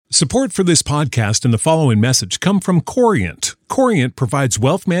Support for this podcast and the following message come from Corient. Corient provides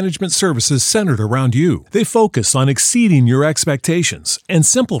wealth management services centered around you. They focus on exceeding your expectations and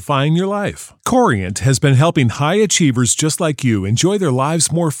simplifying your life. Corient has been helping high achievers just like you enjoy their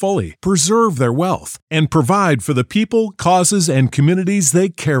lives more fully, preserve their wealth, and provide for the people, causes, and communities they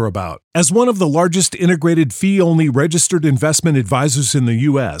care about. As one of the largest integrated fee-only registered investment advisors in the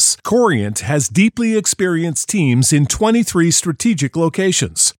U.S., Corient has deeply experienced teams in 23 strategic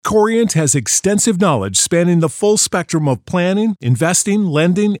locations. Corient has extensive knowledge spanning the full spectrum of planning, investing,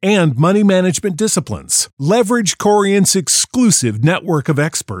 lending, and money management disciplines. Leverage Corient's exclusive network of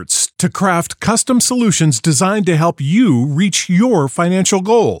experts to craft custom solutions designed to help you reach your financial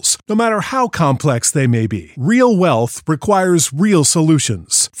goals, no matter how complex they may be. Real wealth requires real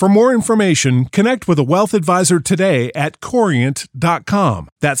solutions. For more information, connect with a wealth advisor today at Corient.com.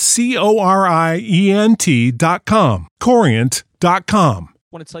 That's Corient.com. Corient.com. I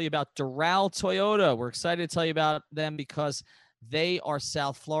want to tell you about Doral Toyota. We're excited to tell you about them because they are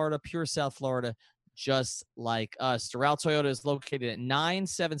South Florida, pure South Florida, just like us. Doral Toyota is located at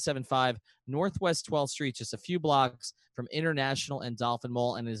 9775 Northwest 12th Street, just a few blocks from International and Dolphin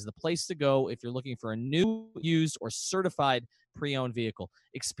Mall, and is the place to go if you're looking for a new, used, or certified pre-owned vehicle.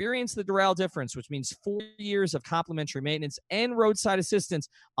 Experience the Doral difference, which means 4 years of complimentary maintenance and roadside assistance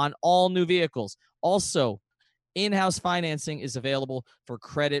on all new vehicles. Also, in-house financing is available for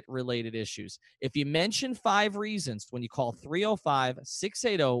credit-related issues. If you mention 5 Reasons when you call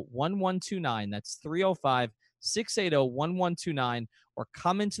 305-680-1129, that's 305-680-1129, or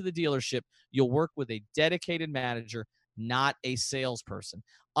come into the dealership, you'll work with a dedicated manager, not a salesperson.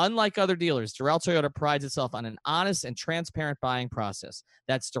 Unlike other dealers, Doral Toyota prides itself on an honest and transparent buying process.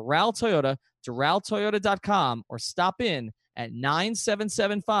 That's Doral Toyota, DoralToyota.com, or stop in at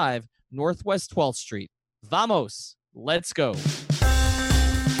 9775 Northwest 12th Street. Vamos, let's go.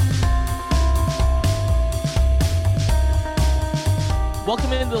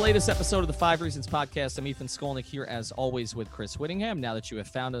 Welcome into the latest episode of the 5 Reasons Podcast. I'm Ethan Skolnick here, as always, with Chris Whittingham. Now that you have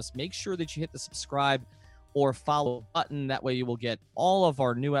found us, make sure that you hit the subscribe or follow button. That way you will get all of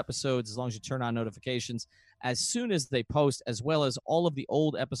our new episodes as long as you turn on notifications as soon as they post, as well as all of the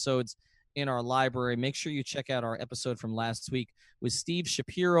old episodes in our library. Make sure you check out our episode from last week with Steve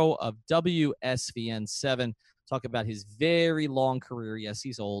Shapiro of WSVN7. Talk about his very long career, yes,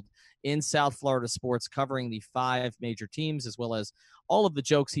 he's old, in South Florida sports, covering the 5 major teams, as well as all of the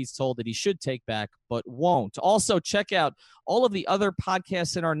jokes he's told that he should take back but won't. Also, check out all of the other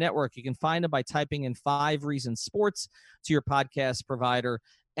podcasts in our network. You can find them by typing in 5 Reasons Sports to your podcast provider,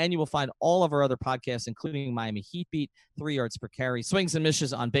 and you will find all of our other podcasts, including Miami Heat Beat, 3 Yards Per Carry, Swings and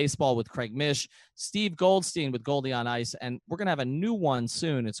Mishes on Baseball with Craig Mish, Steve Goldstein with Goldie on Ice, and we're going to have a new one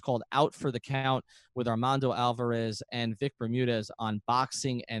soon. It's called Out for the Count with Armando Alvarez and Vic Bermudez on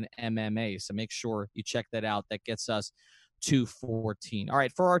boxing and MMA. So make sure you check that out. That gets us to 14. All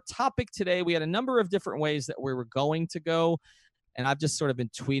right, for our topic today, we had a number of different ways that we were going to go. And I've just sort of been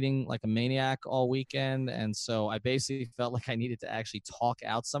tweeting like a maniac all weekend. And so I basically felt like I needed to actually talk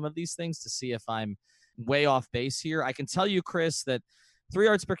out some of these things to see if I'm way off base here. I can tell you, Chris, that 3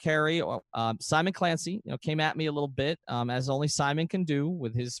 Yards Per Carry, Simon Clancy, came at me a little bit, as only Simon can do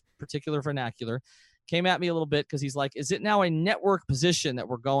with his particular vernacular. Came at me a little bit because he's like, is it now a network position that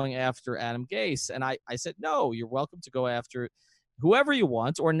we're going after Adam Gase? And I said, no, you're welcome to go after whoever you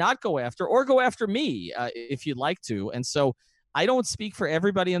want, or not go after, or go after me if you'd like to. And so I don't speak for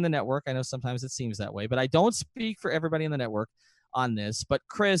everybody in the network. I know sometimes it seems that way, but I don't speak for everybody in the network on this. But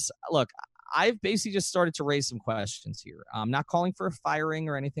Chris, look, I've basically just started to raise some questions here. I'm not calling for a firing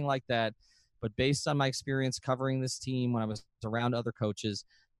or anything like that, but based on my experience covering this team when I was around other coaches,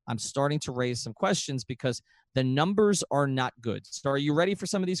 I'm starting to raise some questions because the numbers are not good. So are you ready for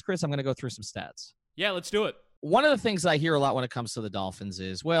some of these, Chris? I'm going to go through some stats. Yeah, let's do it. One of the things I hear a lot when it comes to the Dolphins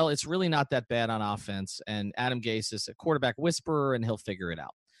is, well, it's really not that bad on offense, and Adam Gase is a quarterback whisperer, and he'll figure it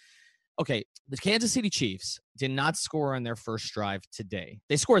out. Okay, the Kansas City Chiefs did not score on their first drive today.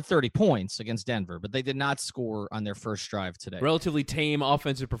 They scored 30 points against Denver, but they did not score on their first drive today. Relatively tame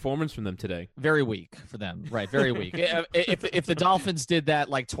offensive performance from them today. Very weak for them, right? Very weak. If the Dolphins did that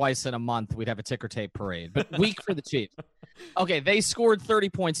like twice in a month, we'd have a ticker tape parade. But weak for the Chiefs. Okay, they scored 30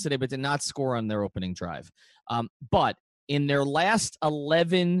 points today, but did not score on their opening drive. But in their last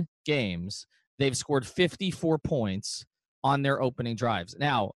 11 games, they've scored 54 points on their opening drives.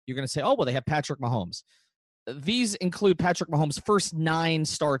 Now, you're going to say, oh, well, they have Patrick Mahomes. These include Patrick Mahomes' first 9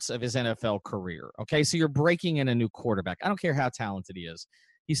 starts of his NFL career. Okay, so you're breaking in a new quarterback. I don't care how talented he is.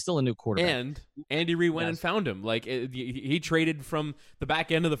 He's still a new quarterback. And Andy Reid went and found him. Like, he traded from the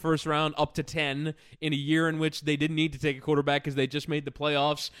back end of the first round up to 10 in a year in which they didn't need to take a quarterback because they just made the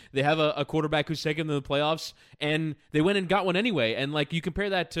playoffs. They have a quarterback who's taken them to the playoffs, and they went and got one anyway. And, like, you compare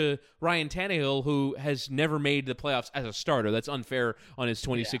that to Ryan Tannehill, who has never made the playoffs as a starter. That's unfair on his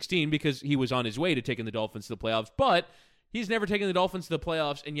 2016 because he was on his way to taking the Dolphins to the playoffs. But he's never taken the Dolphins to the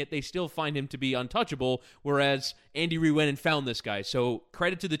playoffs, and yet they still find him to be untouchable, whereas Andy Reid went and found this guy. So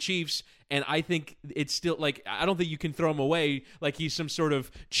credit to the Chiefs, and I think it's still, like, I don't think you can throw him away like he's some sort of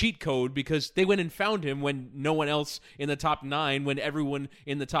cheat code because they went and found him when no one else in the top 9, when everyone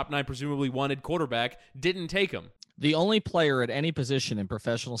in the top 9 presumably wanted quarterback, didn't take him. The only player at any position in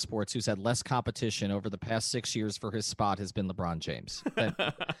professional sports who's had less competition over the past 6 years for his spot has been LeBron James.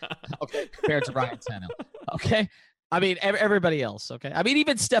 Okay, compared to Ryan Tannehill. Okay. I mean, everybody else, okay? I mean,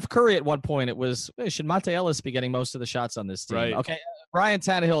 even Steph Curry at one point, it was, hey, should Monte Ellis be getting most of the shots on this team? Right. Okay, Ryan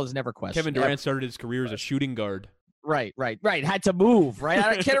Tannehill is never questioned. Kevin Durant started his career as a shooting guard. Right. Had to move, right?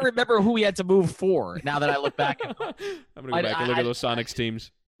 I can't remember who he had to move for now that I look back at I'm going to go back and look at those Sonics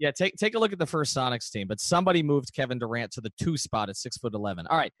teams. Yeah, take a look at the first Sonics team, but somebody moved Kevin Durant to the 2 spot at 6'11".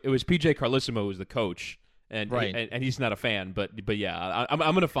 All right. It was PJ Carlissimo who was the coach, and he's not a fan, but yeah, I'm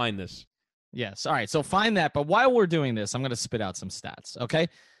going to find this. Yes. All right. So find that. But while we're doing this, I'm going to spit out some stats. Okay.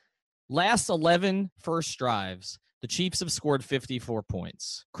 Last 11 first drives, the Chiefs have scored 54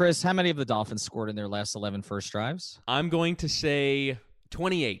 points. Chris, how many of the Dolphins scored in their last 11 first drives? I'm going to say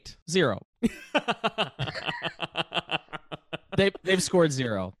 28. 0. They've scored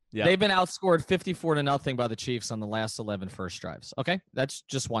 0. Yeah. They've been outscored 54-0 by the Chiefs on the last 11 first drives. Okay, that's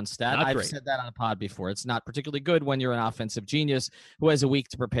just one stat. I've said that on a pod before. It's not particularly good when you're an offensive genius who has a week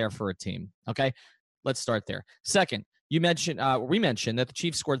to prepare for a team. Okay, let's start there. Second, we mentioned that the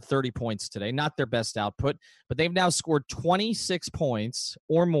Chiefs scored 30 points today. Not their best output, but they've now scored 26 points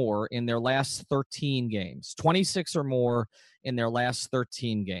or more in their last 13 games. 26 or more in their last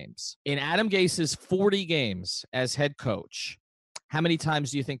 13 games. In Adam Gase's 40 games as head coach, how many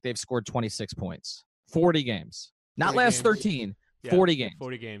times do you think they've scored 26 points? 40 games. Not last games. 13. Yeah, 40 games.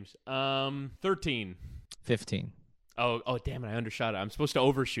 40 games. 13. 15. Oh, damn it. I undershot it. I'm supposed to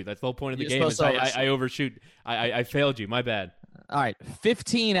overshoot. That's the whole point of the game. Is I overshoot. I failed you. My bad. All right.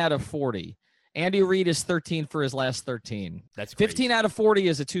 15 out of 40. Andy Reid is 13 for his last 13. That's 15 out of 40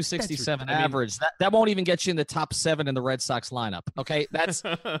 is a 267 average. That won't even get you in the top 7 in the Red Sox lineup. Okay, that's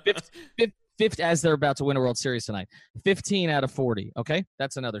 50 as they're about to win a World Series tonight. 15 out of 40. Okay,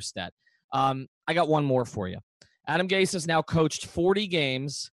 that's another stat. I got one more for you. Adam Gase has now coached 40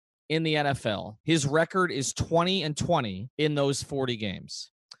 games in the NFL. His record is 20-20 in those 40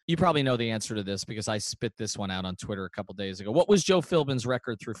 games. You probably know the answer to this because I spit this one out on Twitter a couple days ago. What was Joe Philbin's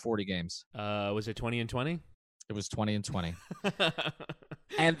record through 40 games? Was it 20-20? It was 20-20.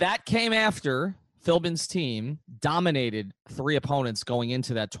 And that came after Philbin's team dominated 3 opponents going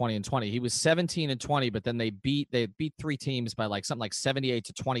into that 20-20. He was 17-20, but then they beat 3 teams by something like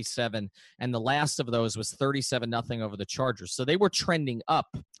 78-27, and the last of those was 37-0 over the Chargers. So they were trending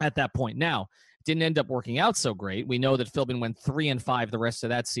up at that point. Now, didn't end up working out so great. We know that Philbin went 3-5 the rest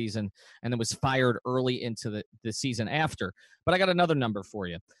of that season and then was fired early into the season after. But I got another number for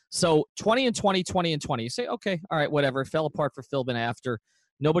you. So 20-20, 20-20. You say, okay, all right, whatever. It fell apart for Philbin after.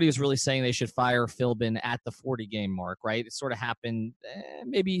 Nobody was really saying they should fire Philbin at the 40-game mark, right? It sort of happened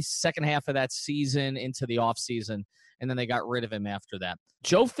maybe second half of that season into the offseason, and then they got rid of him after that.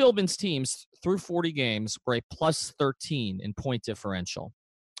 Joe Philbin's teams through 40 games were a plus 13 in point differential.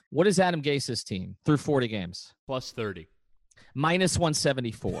 What is Adam Gase's team through 40 games? Plus 30. Minus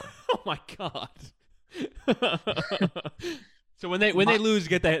 174. Oh, my God. So when they lose,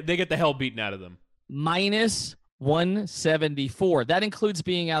 they get the hell beaten out of them. Minus 174. That includes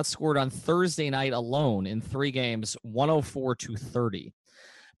being outscored on Thursday night alone in 3 games, 104-30.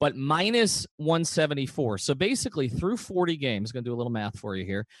 But minus 174. So basically, through 40 games, going to do a little math for you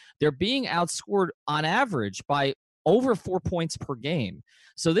here, they're being outscored on average by over 4 points per game.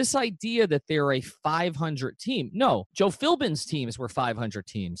 So this idea that they're a 500 team, no, Joe Philbin's teams were 500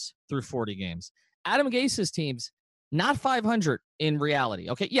 teams through 40 games. Adam Gase's teams, not 500 in reality.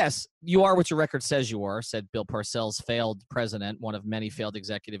 Okay, yes, you are what your record says you are, said Bill Parcells, failed president, one of many failed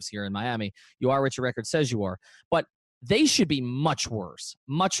executives here in Miami. You are what your record says you are. But they should be much worse,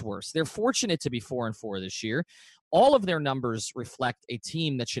 much worse. They're fortunate to be 4-4 this year. All of their numbers reflect a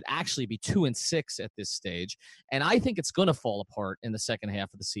team that should actually be 2-6 at this stage. And I think it's going to fall apart in the second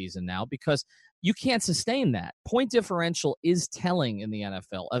half of the season now because you can't sustain that. Point differential is telling in the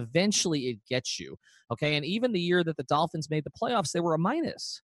NFL. Eventually it gets you. Okay. And even the year that the Dolphins made the playoffs, they were a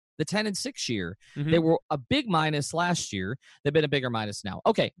minus. the 10-6 year. Mhm. They were a big minus last year. They've been a bigger minus now.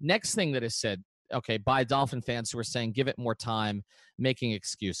 Okay, next thing that is said, okay, by Dolphin fans who are saying give it more time, making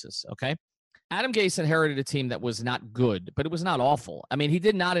excuses, okay? Adam Gase inherited a team that was not good, but it was not awful. I mean, he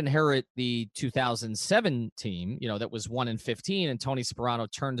did not inherit the 2007 team, that was 1-15, and Tony Sparano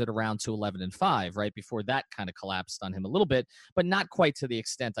turned it around to 11-5, right before that kind of collapsed on him a little bit, but not quite to the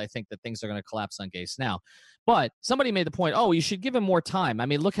extent I think that things are going to collapse on Gase now. But somebody made the point, oh, you should give him more time. I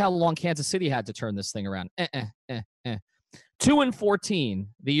mean, look how long Kansas City had to turn this thing around. 2-14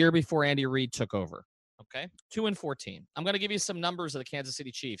 the year before Andy Reid took over. Okay, 2-14. I'm going to give you some numbers of the Kansas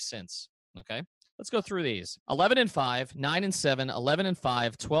City Chiefs since. Okay, let's go through these. 11-5, 9-7,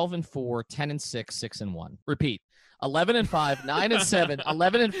 11-5, 12-4, 10-6, 6-1. Repeat. 11-5, 9-7,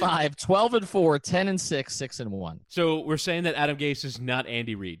 11-5, 12-4, 10-6, 6-1. So we're saying that Adam Gase is not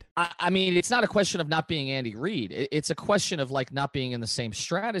Andy Reid. I mean, it's not a question of not being Andy Reid. It's a question of like not being in the same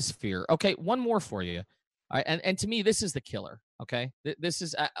stratosphere. Okay, one more for you. All right, and to me, this is the killer. Okay, this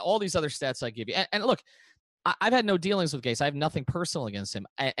is all these other stats I give you. And look, I've had no dealings with Gase. I have nothing personal against him.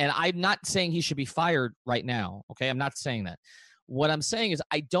 And I'm not saying he should be fired right now. Okay. I'm not saying that. What I'm saying is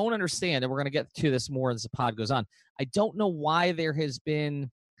I don't understand, and we're going to get to this more as the pod goes on. I don't know why there has been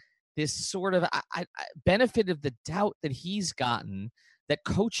this sort of benefit of the doubt that he's gotten that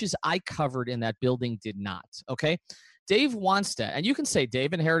coaches I covered in that building did not. Okay. Dave Wannstedt, and you can say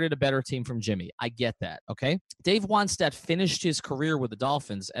Dave inherited a better team from Jimmy. I get that, okay? Dave Wannstedt finished his career with the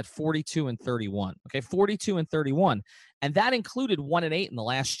Dolphins at 42-31, okay? 42-31, and that included 1-8 in the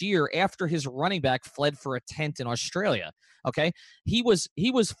last year after his running back fled for a tent in Australia, okay? He was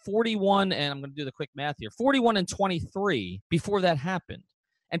 41, and I'm going to do the quick math here, 41-23 before that happened.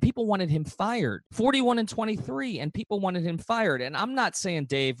 And people wanted him fired. 41-23, and people wanted him fired. And I'm not saying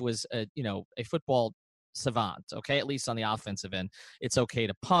Dave was a football savant, okay, at least on the offensive end. It's okay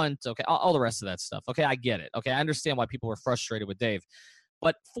to punt, okay, all the rest of that stuff. Okay, I get it. Okay, I understand why people were frustrated with Dave.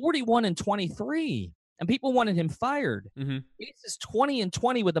 But 41-23, and people wanted him fired. Mm-hmm. He's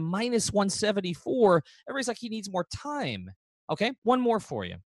 20-20 with a minus 174. Everybody's like, he needs more time. Okay, one more for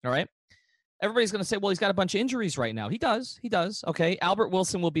you. All right. Everybody's going to say, well, he's got a bunch of injuries right now. He does. Okay. Albert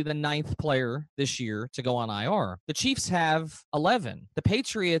Wilson will be the 9th player this year to go on IR. The Chiefs have 11. The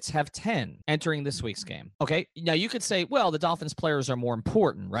Patriots have 10 entering this week's game. Okay. Now you could say, well, the Dolphins players are more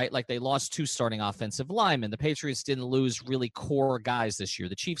important, right? Like they lost 2 starting offensive linemen. The Patriots didn't lose really core guys this year.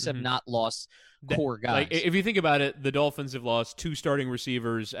 The Chiefs have not lost core guys. Like, if you think about it, the Dolphins have lost 2 starting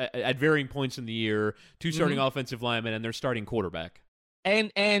receivers at varying points in the year, 2 starting offensive linemen, and their starting quarterback.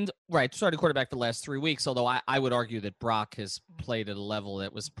 And right, started quarterback the last 3 weeks, although I would argue that Brock has played at a level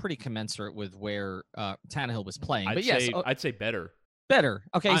that was pretty commensurate with where Tannehill was playing. I'd say better. Better.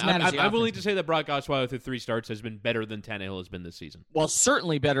 Okay, I'm willing to say that Brock Osweiler through 3 starts has been better than Tannehill has been this season. Well,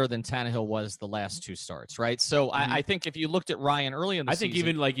 certainly better than Tannehill was the last 2 starts, right? So I think if you looked at Ryan early in the season, I think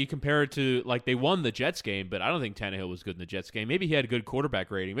even like you compare it to like they won the Jets game, but I don't think Tannehill was good in the Jets game. Maybe he had a good quarterback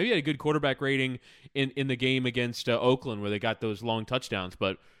rating. Maybe he had a good quarterback rating in the game against Oakland where they got those long touchdowns,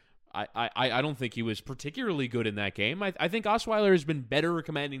 but I don't think he was particularly good in that game. I think Osweiler has been better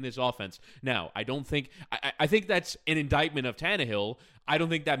commanding this offense. Now, I think that's an indictment of Tannehill. I don't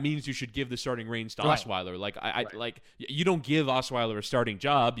think that means you should give the starting reins to Osweiler. Like you don't give Osweiler a starting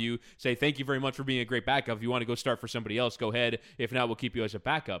job. You say, thank you very much for being a great backup. If you want to go start for somebody else, go ahead. If not, we'll keep you as a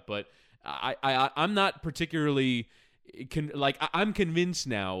backup. But I'm not particularly... I'm convinced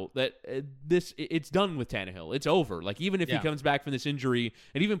now that it's done with Tannehill. It's over. Like even if he comes back from this injury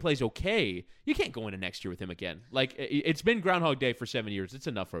and even plays okay, you can't go into next year with him again. Like it's been Groundhog Day for 7 years. It's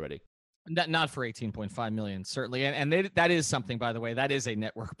enough already. Not for $18.5 million, certainly, and that is something, by the way. That is a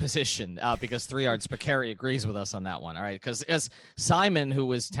network position because 3 Yards Spicari agrees with us on that one. All right, because as Simon, who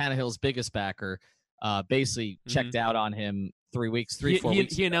was Tannehill's biggest backer, basically checked out on him 4 weeks.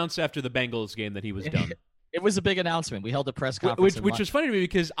 He announced after the Bengals game that he was done. It was a big announcement. We held a press conference. Which was funny to me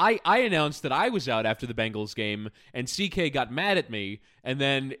because I announced that I was out after the Bengals game, and CK got mad at me, and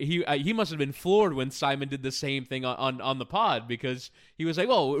then he must have been floored when Simon did the same thing on the pod because he was like,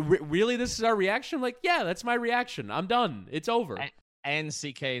 "Well, really, this is our reaction?" I'm like, yeah, that's my reaction. I'm done. It's over. And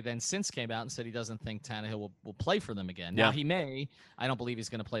CK then since came out and said he doesn't think Tannehill will play for them again. Now, he may. I don't believe he's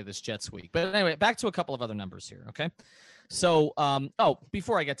going to play this Jets week. But anyway, back to a couple of other numbers here, okay? So,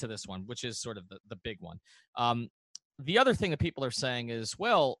 before I get to this one, which is sort of the big one, the other thing that people are saying is,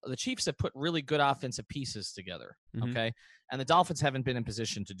 well, the Chiefs have put really good offensive pieces together, okay? And the Dolphins haven't been in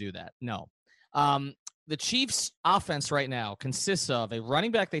position to do that. No. The Chiefs' offense right now consists of a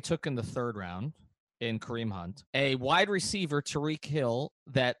running back they took in the 3rd round, in Kareem Hunt, a wide receiver, Tyreek Hill,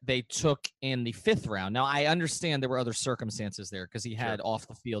 that they took in the 5th round. Now, I understand there were other circumstances there because he had off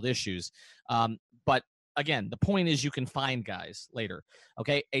the field issues. But again, the point is you can find guys later.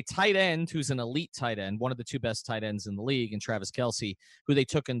 Okay. A tight end who's an elite tight end, one of the 2 best tight ends in the league, and Travis Kelce, who they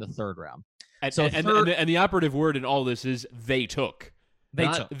took in the 3rd round. And the operative word in all this is they took.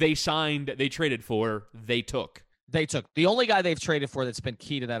 They signed, they traded for, they took. They took. The only guy they've traded for that's been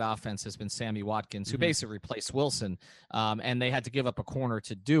key to that offense has been Sammy Watkins, who basically replaced Wilson, and they had to give up a corner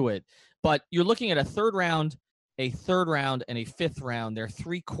to do it. But you're looking at a 3rd round, a 3rd round, and a 5th round. There are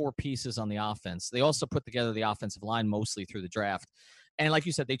 3 core pieces on the offense. They also put together the offensive line mostly through the draft. And like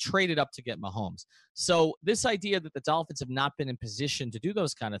you said, they traded up to get Mahomes. So this idea that the Dolphins have not been in position to do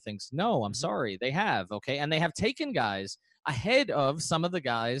those kind of things, no, I'm sorry. They have, okay? And they have taken guys ahead of some of the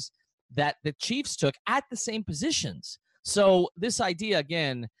guys that the Chiefs took at the same positions. So this idea,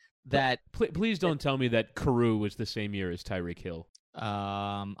 again, that... Please don't tell me that Carew was the same year as Tyreek Hill.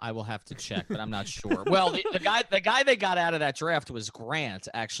 I will have to check, but I'm not sure. Well, the guy they got out of that draft was Grant,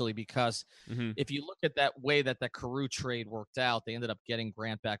 actually, because if you look at that way that the Carew trade worked out, they ended up getting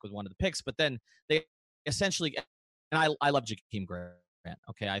Grant back with one of the picks. But then they essentially... And I love Jakeem Grant.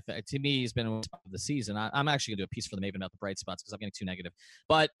 Okay, to me, he's been of the season. I'm actually gonna do a piece for the Maven about the bright spots because I'm getting too negative.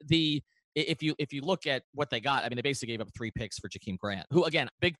 But if you look at what they got, I mean, they basically gave up 3 picks for Jakeem Grant, who again,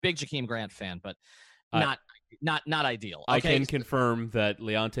 big Jakeem Grant fan, but not ideal. Okay? I can confirm that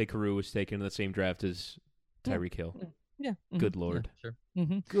Leonte Carew was taken in the same draft as Tyreek Hill. Yeah. Good Lord. Yeah,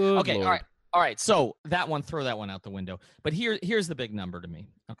 sure. Good okay. Lord. All right. So throw that one out the window. But here's the big number to me.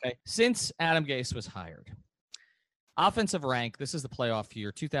 Okay. Since Adam Gase was hired. Offensive rank, this is the playoff year,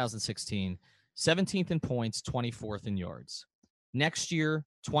 2016, 17th in points, 24th in yards. Next year,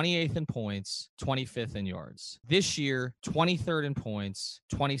 28th in points, 25th in yards. This year, 23rd in points,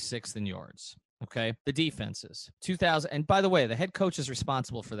 26th in yards. Okay. The defenses, 2000. And by the way, the head coach is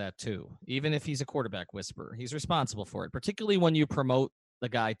responsible for that too. Even if he's a quarterback whisperer, he's responsible for it, particularly when you promote the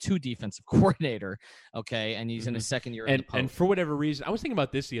guy to defensive coordinator, okay, and he's in his 2nd year. And for whatever reason, I was thinking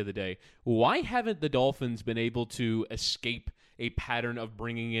about this the other day. Why haven't the Dolphins been able to escape a pattern of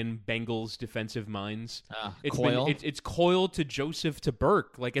bringing in Bengals defensive minds? Coyle? It's Coyle to Joseph to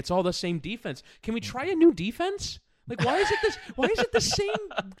Burke. Like, it's all the same defense. Can we try a new defense? Like, why is it the same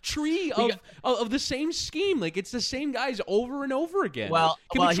tree of the same scheme? Like, it's the same guys over and over again.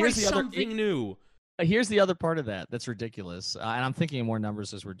 Can we try something new? Here's the other part of that that's ridiculous, and I'm thinking of more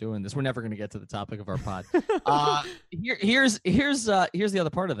numbers as we're doing this. We're never going to get to the topic of our pod. Here's the other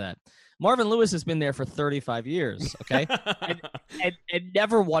part of that. Marvin Lewis has been there for 35 years, okay, and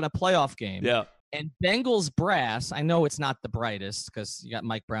never won a playoff game. Yeah. And Bengals brass, I know it's not the brightest because you got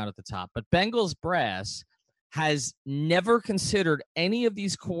Mike Brown at the top, but Bengals brass has never considered any of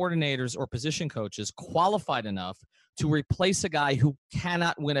these coordinators or position coaches qualified enough to replace a guy who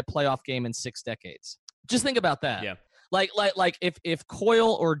cannot win a playoff game in 6 decades. Just think about that. Yeah. Like if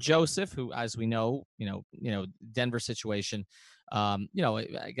Coyle or Joseph, who, as we know, Denver situation, I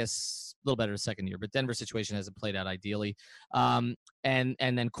guess a little better 2nd year, but Denver situation hasn't played out ideally. And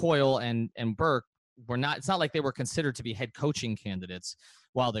then Coyle and Burke were not. It's not like they were considered to be head coaching candidates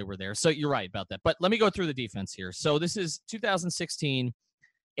while they were there. So you're right about that. But let me go through the defense here. So this is 2016.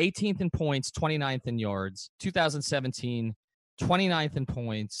 18th in points, 29th in yards. 2017, 29th in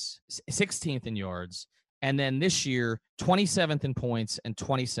points, 16th in yards. And then this year, 27th in points and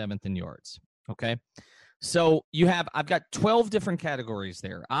 27th in yards. Okay. So I've got 12 different categories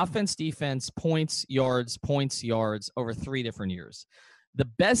there. Offense, defense, points, yards over 3 different years. The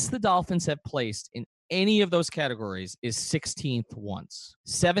best the Dolphins have placed in any of those categories is 16th once,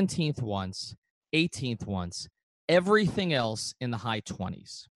 17th once, 18th once. Everything else in the high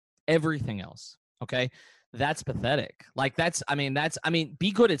 20s. Everything else. Okay. That's pathetic. Like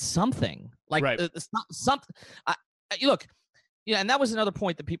be good at something. Like right. It's not something. Look, yeah. And that was another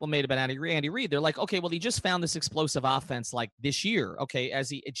point that people made about Andy Reid. They're like, okay, well, he just found this explosive offense like this year. Okay. As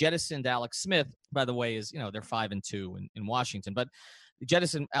he jettisoned Alex Smith, by the way, they're 5-2 in Washington, but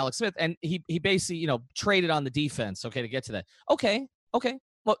jettisoned Alex Smith and he basically, traded on the defense. Okay. To get to that. Okay.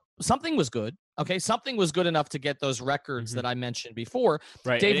 Well, something was good. Okay, something was good enough to get those records that I mentioned before.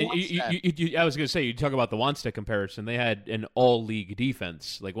 Right. Dave I was going to say, you talk about the Wannstedt comparison. They had an all-league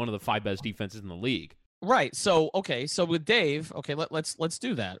defense, like one of the 5 best defenses in the league. Right. So with Dave, let's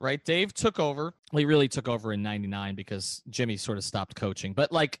do that. Right. Dave took over. Well, he really took over in '99 because Jimmy sort of stopped coaching.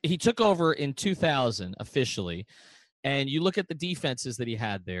 But he took over in 2000 officially, and you look at the defenses that he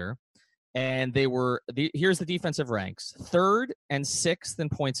had there. And they were here's the defensive ranks: 3rd and 6th in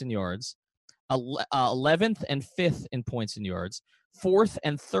points and yards, 11th and 5th in points and yards, 4th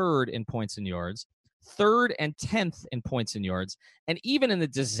and 3rd in points and yards, 3rd and 10th in points and yards, and even in the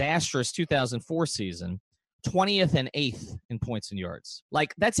disastrous 2004 season, 20th and 8th in points and yards.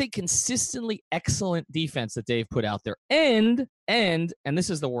 Like, that's a consistently excellent defense that Dave put out there. And this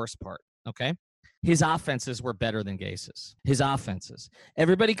is the worst part, okay? His offenses were better than Gase's. His offenses.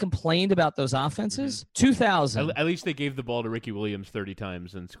 Everybody complained about those offenses. 2000. At least they gave the ball to Ricky Williams 30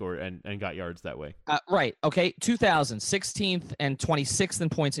 times and scored and got yards that way. Right. Okay. 2000. 16th and 26th in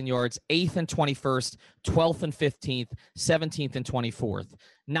points and yards. 8th and 21st. 12th and 15th. 17th and 24th.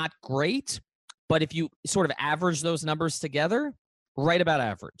 Not great, but if you sort of average those numbers together, right about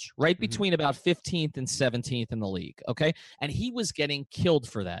average. Right between about 15th and 17th in the league. Okay. And he was getting killed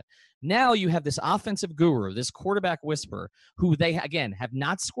for that. Now you have this offensive guru, this quarterback whisperer, who they, again, have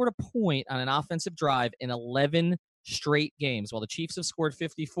not scored a point on an offensive drive in 11 straight games, while the Chiefs have scored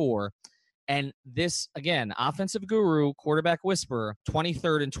 54. And this, again, offensive guru, quarterback whisperer,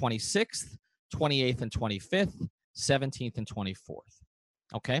 23rd and 26th, 28th and 25th, 17th and 24th.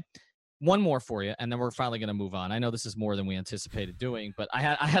 Okay? One more for you, and then we're finally going to move on. I know this is more than we anticipated doing, but I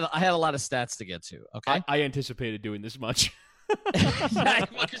had a lot of stats to get to, okay? I anticipated doing this much.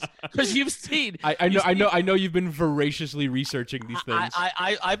 Because you've seen. I know you've been voraciously researching these things.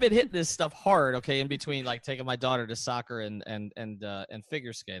 I've been hitting this stuff hard. Okay, in between like taking my daughter to soccer and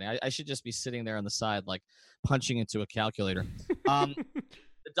figure skating. I should just be sitting there on the side like punching into a calculator. The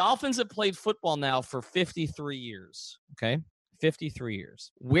Dolphins have played football now for 53 years. Okay, 53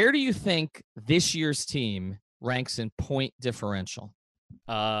 years. Where do you think this year's team ranks in point differential?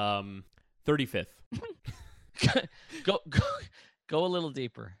 35th. Go a little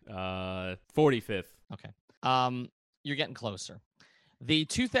deeper. 45th. Okay. You're getting closer. The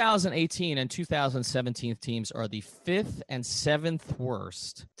 2018 and 2017 teams are the 5th and 7th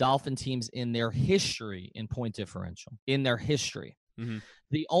worst Dolphin teams in their history in point differential. In their history. Mm-hmm.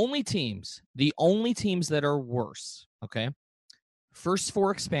 The only teams that are worse, okay? First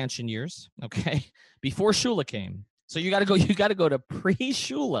 4 expansion years, okay? Before Shula came. So you got to go to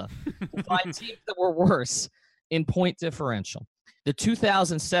pre-Shula to find teams that were worse in point differential. The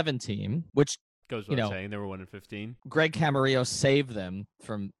 2007 team, which goes without saying, they were 1-15. Greg Camarillo saved them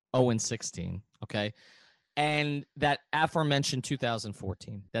from 0-16. Okay, and that aforementioned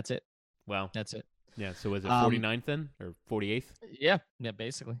 2014. That's it. Wow, that's it. Yeah. So was it 49th then, or 48th? Yeah,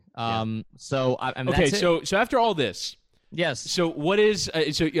 basically. Yeah. So I mean, okay. That's it. So after all this. Yes. So what is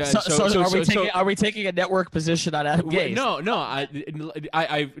are we taking a network position on Adam Gase? No.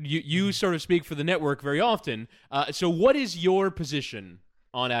 You sort of speak for the network very often. So what is your position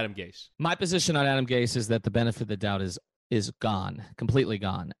on Adam Gase? My position on Adam Gase is that the benefit of the doubt is gone, completely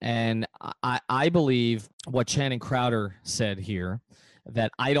gone, and I believe what Channing Crowder said here,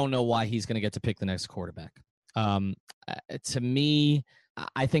 that I don't know why he's going to get to pick the next quarterback. To me,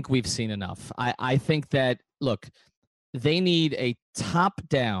 I think we've seen enough. I think that look. They need a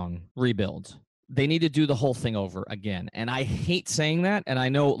top-down rebuild. They need to do the whole thing over again. And I hate saying that. And I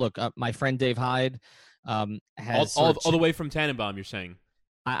know, look, my friend Dave Hyde has all the way from Tannenbaum. You're saying?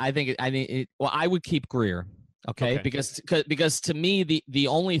 I think I would keep Greer, okay? Because to me the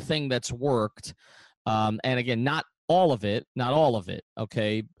only thing that's worked, and again, not all of it,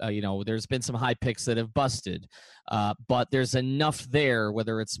 okay? There's been some high picks that have busted, but there's enough there,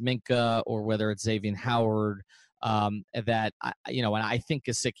 whether it's Minka or whether it's Xavier Howard. That and I think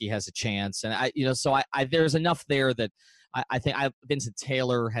Gesicki has a chance, and there's enough there that I think Vincent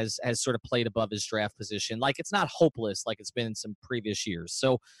Taylor has sort of played above his draft position. Like, it's not hopeless like it's been in some previous years.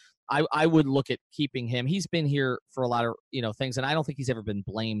 So I would look at keeping him. He's been here for a lot of things, and I don't think he's ever been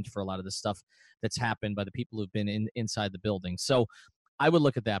blamed for a lot of the stuff that's happened by the people who've been inside the building. So I would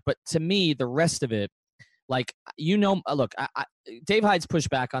look at that. But to me, the rest of it. Like, look, Dave Hyde's pushed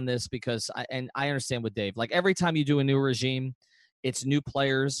back on this because I understand with Dave. Like, every time you do a new regime, it's new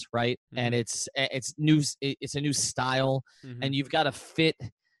players, right? Mm-hmm. And it's a new style, mm-hmm. and you've got to fit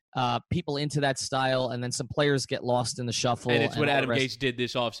people into that style, and then some players get lost in the shuffle. And it's what Adam Gase did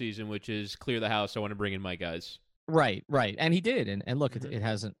this offseason, which is clear the house. I want to bring in my guys. Right, and he did, and look, mm-hmm. it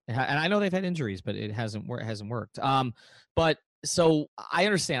hasn't. And I know they've had injuries, but it hasn't worked. But. So I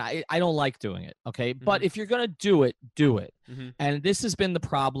understand. I don't like doing it, okay? Mm-hmm. But if you're going to do it, do it. Mm-hmm. And this has been the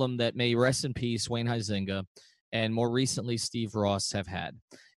problem that, may rest in peace, Wayne Huizenga, and more recently Steve Ross have had,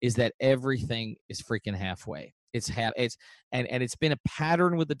 is that everything is freaking halfway. It's been a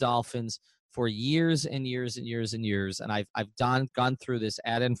pattern with the Dolphins for years and years and years and years. And I've gone through this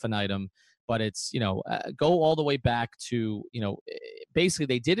ad infinitum. But it's go all the way back to basically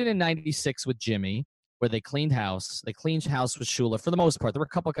they did it in '96 with Jimmy. where they cleaned house. They cleaned house with Shula for the most part. There were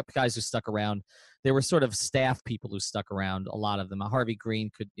a couple of guys who stuck around. They were sort of staff people who stuck around. A lot of them. Harvey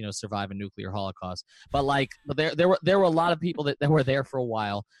Green could, survive a nuclear holocaust. But there were a lot of people that were there for a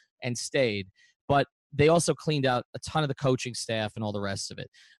while and stayed. But they also cleaned out a ton of the coaching staff and all the rest of it.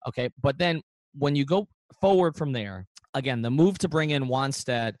 Okay, but then when you go forward from there, again, the move to bring in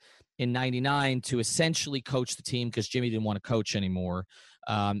Wannstedt in '99 to essentially coach the team because Jimmy didn't want to coach anymore.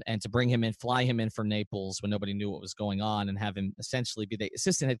 And to bring him in, fly him in from Naples when nobody knew what was going on and have him essentially be the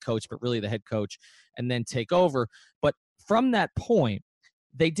assistant head coach, but really the head coach, and then take over. But from that point,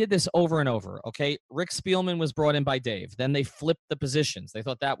 they did this over and over, okay? Rick Spielman was brought in by Dave. Then they flipped the positions. They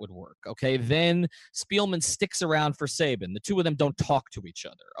thought that would work, okay? Then Spielman sticks around for Saban. The two of them don't talk to each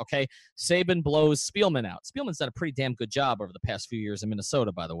other, okay? Saban blows Spielman out. Spielman's done a pretty damn good job over the past few years in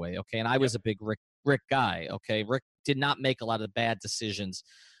Minnesota, by the way, okay? And I was a big Rick guy, okay? Rick did not make a lot of bad decisions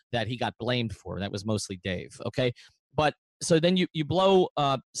that he got blamed for. That was mostly Dave, okay? But so then you blow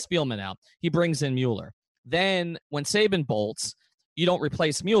Spielman out. He brings in Mueller. Then when Saban bolts, you don't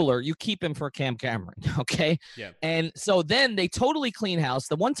replace Mueller. You keep him for Cam Cameron, okay? Yeah. And so then they totally clean house.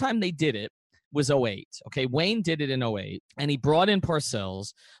 The one time they did it was 2008, okay? Wayne did it in 2008, and he brought in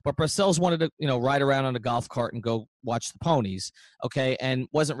Parcells, but Parcells wanted to, ride around on a golf cart and go watch the ponies, okay, and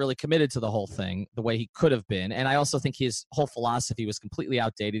wasn't really committed to the whole thing the way he could have been. And I also think his whole philosophy was completely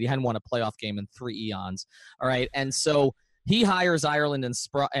outdated. He hadn't won a playoff game in 3 eons, all right? And so he hires Ireland and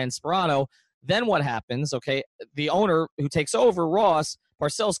Sperano. Then what happens, okay, the owner who takes over, Ross,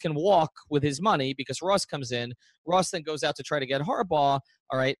 Parcells can walk with his money because Ross comes in. Ross then goes out to try to get Harbaugh,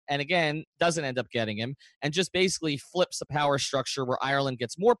 all right, and again, doesn't end up getting him, and just basically flips the power structure where Ireland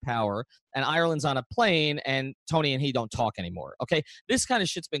gets more power, and Ireland's on a plane, and Tony and he don't talk anymore, okay? This kind of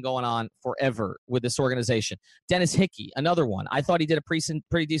shit's been going on forever with this organization. Dennis Hickey, another one. I thought he did a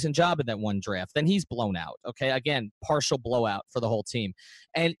pretty decent job in that one draft. Then he's blown out, okay? Again, partial blowout for the whole team.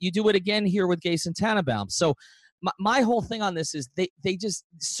 And you do it again here with Gase and Tannenbaum. So my whole thing on this is they just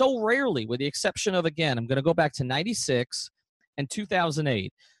so rarely, with the exception of, again, I'm going to go back to 96 and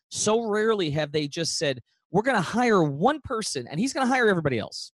 2008, so rarely have they just said, we're going to hire one person and he's going to hire everybody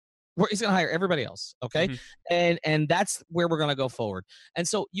else. He's going to hire everybody else, okay? Mm-hmm. And that's where we're going to go forward. And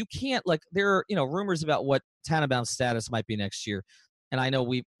so you can't, there are, rumors about what Tannenbaum's status might be next year. And I know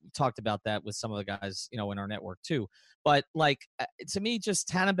we talked about that with some of the guys, in our network too. But, to me, just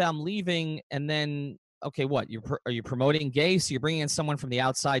Tannenbaum leaving and then, okay, what? Are you promoting Gase? You're bringing in someone from the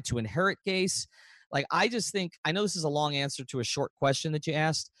outside to inherit Gase? I just think, I know this is a long answer to a short question that you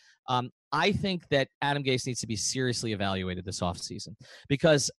asked. I think that Adam Gase needs to be seriously evaluated this offseason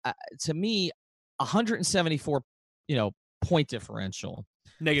because, to me, 174, point differential.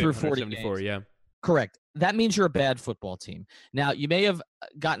 Negative through 174, yeah. Correct. That means you're a bad football team. Now, you may have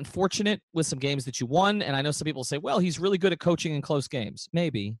gotten fortunate with some games that you won, and I know some people say, well, he's really good at coaching in close games.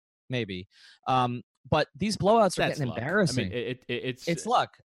 Maybe. But these blowouts are getting embarrassing. I mean, it's luck.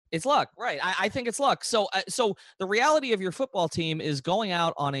 It's luck, right? I think it's luck. So the reality of your football team is going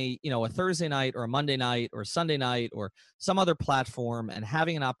out on a Thursday night or a Monday night or Sunday night or some other platform and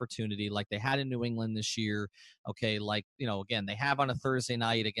having an opportunity like they had in New England this year. Okay, again, they have on a Thursday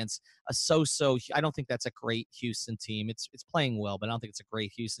night against a so-so. I don't think that's a great Houston team. It's playing well, but I don't think it's a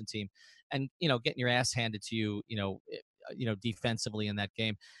great Houston team. And getting your ass handed to you, defensively in that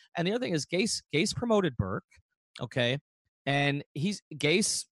game. And the other thing is Gase promoted Burke, okay, and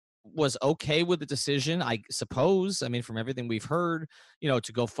Gase was okay with the decision, I suppose. I mean, from everything we've heard,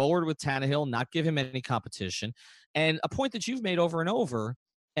 to go forward with Tannehill, not give him any competition. And a point that you've made over and over,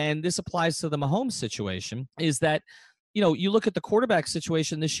 and this applies to the Mahomes situation, is that, you look at the quarterback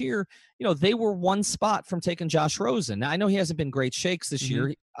situation this year, they were one spot from taking Josh Rosen. Now, I know he hasn't been great shakes this year.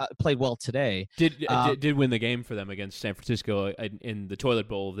 He played well today. Did win the game for them against San Francisco in the toilet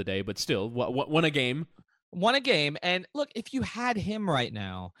bowl of the day, but still won a game. Won a game. And look, if you had him right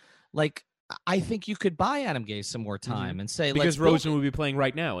now, I think you could buy Adam Gase some more time and say, because Rosen would be playing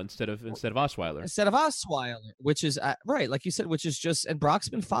right now instead of Osweiler. Instead of Osweiler, which is right, like you said, which is just, and Brock's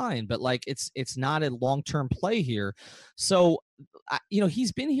been fine, but it's not a long-term play here. So,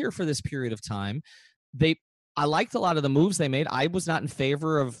 he's been here for this period of time. I liked a lot of the moves they made. I was not in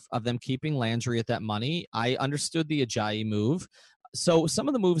favor of them keeping Landry at that money. I understood the Ajayi move. So some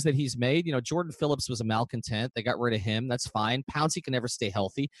of the moves that he's made, Jordan Phillips was a malcontent. They got rid of him. That's fine. Pouncey can never stay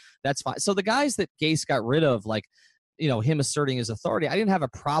healthy. That's fine. So the guys that Gase got rid of, him asserting his authority, I didn't have a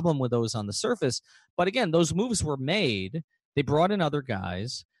problem with those on the surface. But again, those moves were made. They brought in other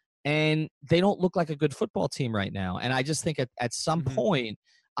guys, and they don't look like a good football team right now. And I just think at some point,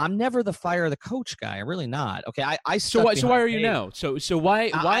 I'm never the fire the coach guy. I'm really not. Okay, So why are you now? So why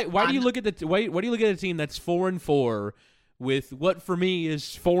do you look at the why do you look at a team that's 4-4 with what for me is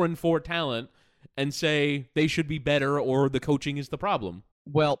 4-4 talent and say they should be better or the coaching is the problem?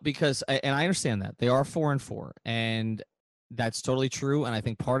 Well, because and I understand that they are 4-4, and that's totally true. And I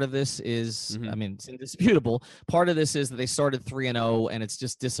think part of this is, I mean, it's indisputable. Part of this is that they started 3-0, and it's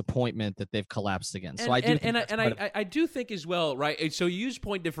just disappointment that they've collapsed again. So I do think as well, right? So you use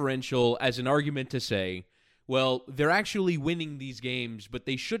point differential as an argument to say, well, they're actually winning these games, but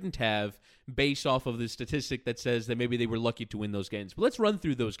they shouldn't have, based off of the statistic that says that maybe they were lucky to win those games. But let's run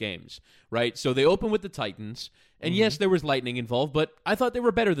through those games, right? So they open with the Titans, and yes, there was lightning involved, but I thought they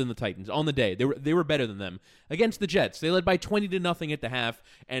were better than the Titans on the day. They were better than them. Against the Jets, they led by 20-0 at the half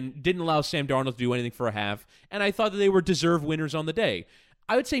and didn't allow Sam Darnold to do anything for a half, and I thought that they were deserved winners on the day.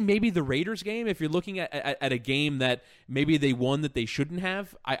 I would say maybe the Raiders game, if you're looking at a game that maybe they won that they shouldn't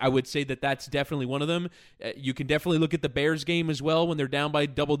have, I would say that that's definitely one of them. You can definitely look at the Bears game as well when they're down by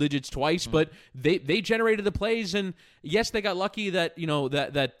double digits twice, but they generated the plays, and yes, they got lucky that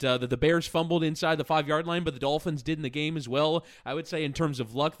that the Bears fumbled inside the 5-yard line, but the Dolphins did in the game as well. I would say in terms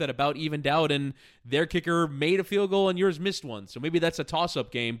of luck that about evened out, and their kicker made a field goal and yours missed one, so maybe that's a toss-up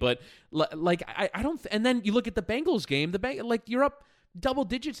game. But like I don't. And then you look at the Bengals game, you're up double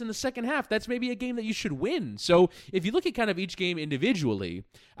digits in the second half. That's maybe a game that you should win. So if you look at kind of each game individually,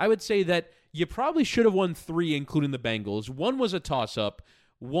 I would say that you probably should have won 3, including the Bengals. 1 was a toss-up.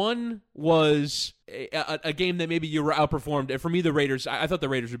 1 was a game that maybe you were outperformed. And for me, the Raiders, I thought the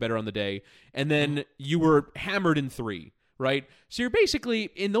Raiders were better on the day. And then you were hammered in 3. Right? So you're basically,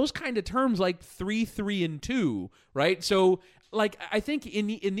 in those kind of terms, like 3-3-2, right? So like I think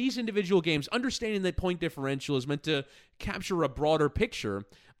in these individual games, understanding that point differential is meant to capture a broader picture,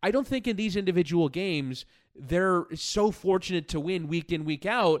 I don't think in these individual games they're so fortunate to win week in, week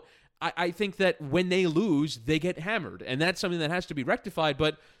out. I think that when they lose, they get hammered, and that's something that has to be rectified,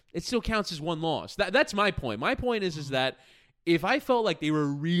 but it still counts as one loss. That's my point. My point is that if I felt like they were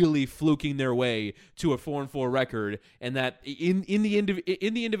really fluking their way to a 4-4 record, and that in the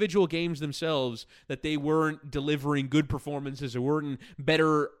individual games themselves that they weren't delivering good performances or weren't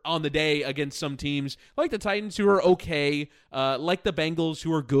better on the day against some teams like the Titans, who are okay, like the Bengals,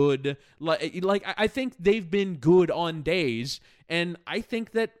 who are good, like I think they've been good on days. And I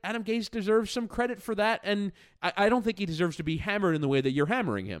think that Adam Gase deserves some credit for that, and I don't think he deserves to be hammered in the way that you're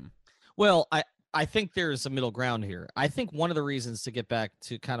hammering him. Well, I think there's a middle ground here. I think one of the reasons, to get back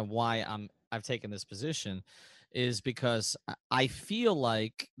to kind of why I've taken this position, is because I feel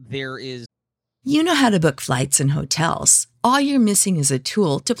like there is. You know how to book flights and hotels. All you're missing is a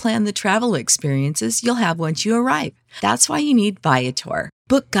tool to plan the travel experiences you'll have once you arrive. That's why you need Viator.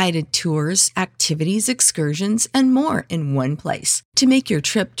 Book guided tours, activities, excursions, and more in one place to make your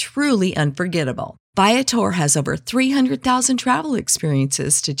trip truly unforgettable. Viator has over 300,000 travel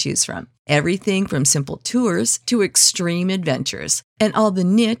experiences to choose from. Everything from simple tours to extreme adventures, and all the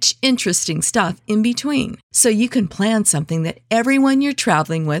niche, interesting stuff in between. So you can plan something that everyone you're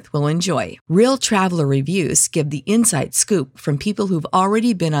traveling with will enjoy. Real traveler reviews give the inside scoop from people who've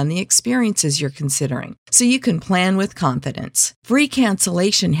already been on the experiences you're considering. So you can plan with confidence. Free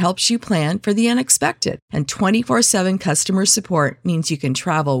cancellation helps you plan for the unexpected. And 24/7 customer support means you can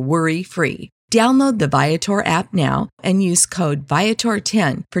travel worry-free. Download the Viator app now and use code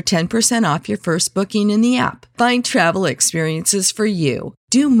Viator10 for 10% off your first booking in the app. Find travel experiences for you.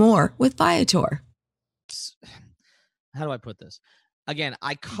 Do more with Viator. How do I put this? Again,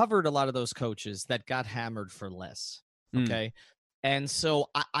 I covered a lot of those coaches that got hammered for less. Okay. And so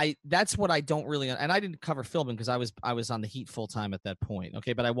I that's what I don't really, and I didn't cover Philbin because I was on the Heat full time at that point.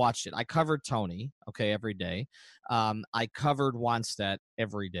 Okay. But I watched it. I covered Tony. Okay. Every day. I covered Wannstedt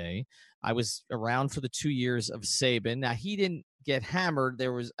every day. I was around for the 2 years of Saban. Now, he didn't get hammered.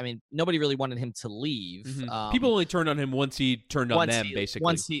 Nobody really wanted him to leave. People only turned on him once he turned on them,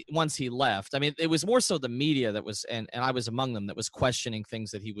 basically. Once he left. I mean, it was more so the media that was, and I was among them, that was questioning things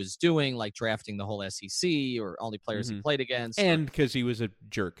that he was doing, like drafting the whole SEC or only players he played against. And because he was a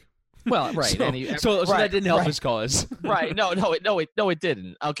jerk. Well, right. So that didn't help his cause. Right. No, it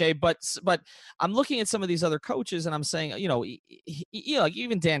didn't. Okay. But I'm looking at some of these other coaches and I'm saying,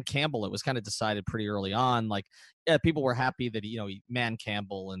 even Dan Campbell, it was kind of decided pretty early on, like, yeah, people were happy that, he man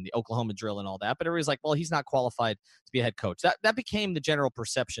Campbell and the Oklahoma drill and all that, but everybody's like, well, he's not qualified to be a head coach. That became the general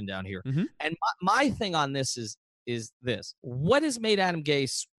perception down here. And my thing on this is this: what has made Adam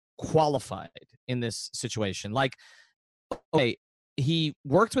Gase qualified in this situation? Like, okay, he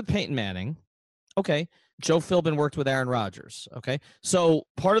worked with Peyton Manning. Okay. Joe Philbin worked with Aaron Rodgers. Okay. So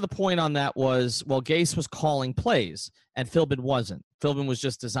part of the point on that was, well, Gase was calling plays and Philbin wasn't. Philbin was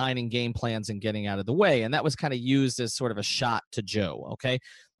just designing game plans and getting out of the way. And that was kind of used as sort of a shot to Joe. Okay.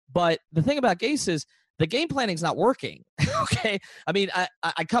 But the thing about Gase is the game planning is not working. Okay. I mean,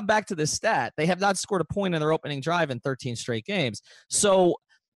 I come back to this stat. They have not scored a point in their opening drive in 13 straight games. So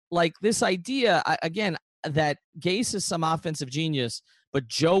like this idea, again, that Gase is some offensive genius, but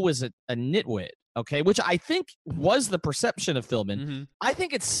Joe was a nitwit. Okay, which I think was the perception of Philbin. Mm-hmm. I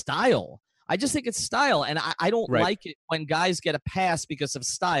think it's style. I just think it's style, and I don't like it when guys get a pass because of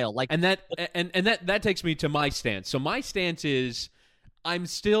style. Like, and that takes me to my stance. So my stance is, I'm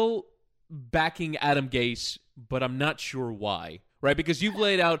still backing Adam Gase, but I'm not sure why. Right, because you've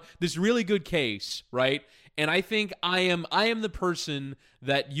laid out this really good case, right? And I think I am the person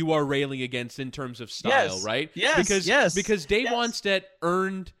that you are railing against in terms of style, right? Yes. Because Dave Wannstedt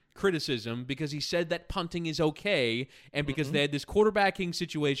earned criticism because he said that punting is okay, and because they had this quarterbacking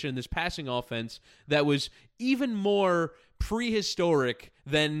situation, this passing offense that was even more prehistoric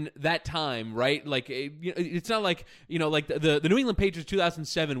than that time, right? Like, it's not like, like the New England Patriots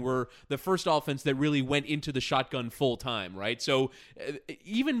 2007 were the first offense that really went into the shotgun full time, right? So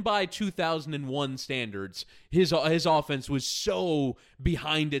even by 2001 standards, his offense was so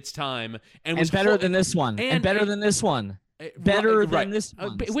behind its time and was better than this one, and better than this one. Better than this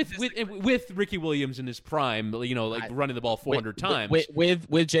one. With Ricky Williams in his prime, running the ball 400 times.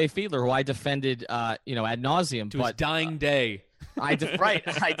 With Jay Fiedler, who I defended, ad nauseum. To his dying day. I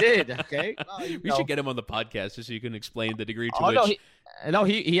did. Okay. We should get him on the podcast just so you can explain the degree to which. No,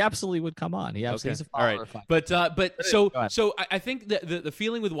 he absolutely would come on. He absolutely. Okay. All right. But so I think that the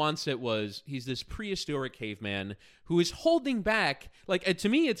feeling with Wannstedt was he's this prehistoric caveman who is holding back. Like, to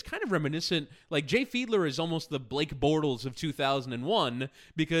me, it's kind of reminiscent. Like, Jay Fiedler is almost the Blake Bortles of 2001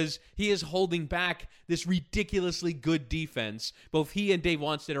 because he is holding back this ridiculously good defense. Both he and Dave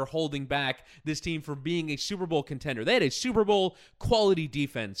Wannstedt are holding back this team from being a Super Bowl contender. They had a Super Bowl quality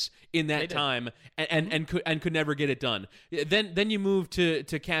defense in that time and could never get it done. Then you move to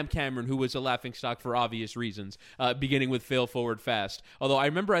Cam Cameron, who was a laughingstock for obvious reasons, beginning with fail forward fast. Although I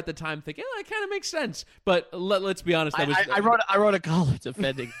remember at the time thinking, that kind of makes sense. But let's be honest, I wrote a column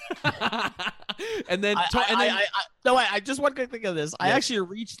defending. And then I just want to think of this. Yes. I actually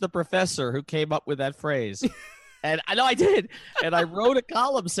reached the professor who came up with that phrase. And I know I did. And I wrote a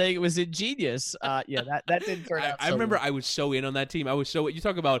column saying it was ingenious. That didn't turn out. I remember I was so in on that team. You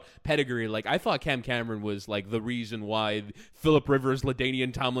talk about pedigree. Like, I thought Cam Cameron was like the reason why Phillip Rivers,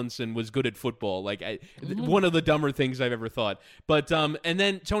 LaDainian Tomlinson was good at football. Like, one of the dumber things I've ever thought. But and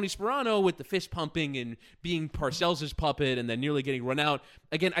then Tony Sperano with the fist pumping and being Parcells' puppet and then nearly getting run out.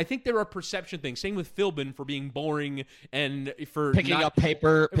 Again, I think there are perception things. Same with Philbin for being boring and for picking up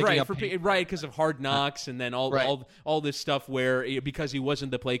paper, because of Hard Knocks and then all this stuff where because he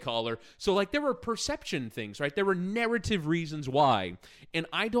wasn't the play caller. So like there were perception things, right? There were narrative reasons why. And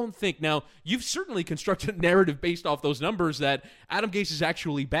I don't think now you've certainly constructed a narrative based off those numbers that Adam Gase is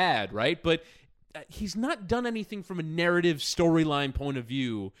actually bad, right? But he's not done anything from a narrative storyline point of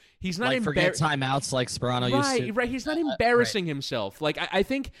view. He's not forget timeouts like Sperano used to. Right. He's not embarrassing himself. Like I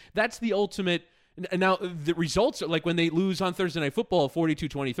think that's the ultimate. Now, the results, like when they lose on Thursday Night Football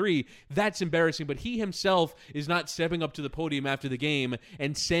 42-23, that's embarrassing, but he himself is not stepping up to the podium after the game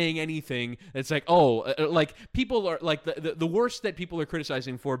and saying anything that's like, like people are like the worst that people are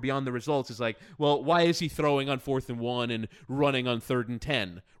criticizing for beyond the results is like, well, why is he throwing on 4th and 1 and running on 3rd and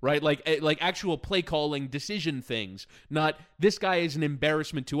 10, right? Like actual play calling decision things, not this guy is an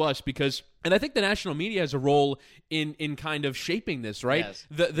embarrassment to us because. And I think the national media has a role in kind of shaping this, right? Yes.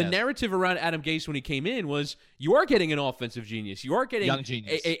 The narrative around Adam Gase when he came in was you are getting an offensive genius. You are getting young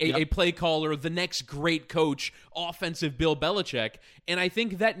genius. A play caller, the next great coach, offensive Bill Belichick. And I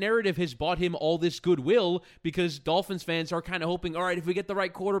think that narrative has bought him all this goodwill because Dolphins fans are kind of hoping, all right, if we get the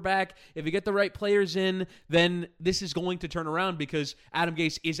right quarterback, if we get the right players in, then this is going to turn around because Adam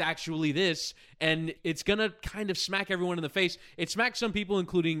Gase is actually this. And it's going to kind of smack everyone in the face. It smacked some people,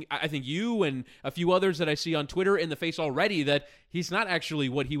 including, I think, you and a few others that I see on Twitter in the face already that he's not actually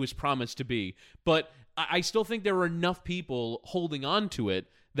what he was promised to be. But I still think there are enough people holding on to it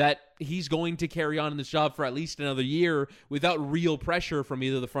that he's going to carry on in this job for at least another year without real pressure from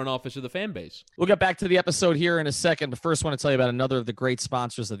either the front office or the fan base. We'll get back to the episode here in a second, but first I want to tell you about another of the great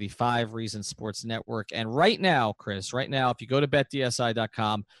sponsors of the 5 Reasons Sports Network. And right now, Chris, if you go to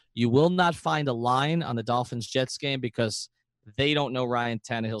betdsi.com, you will not find a line on the Dolphins-Jets game because they don't know Ryan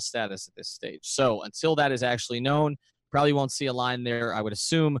Tannehill's status at this stage. So until that is actually known, probably won't see a line there, I would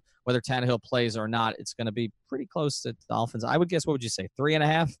assume. whether Tannehill plays or not, it's going to be pretty close to Dolphins. I would guess, what would you say,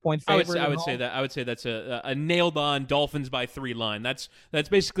 3.5 point favorite? I would say that's a nailed on Dolphins by 3 line. That's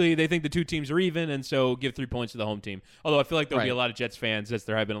basically, they think the two teams are even, and so give 3 points to the home team. Although I feel like there'll be a lot of Jets fans, as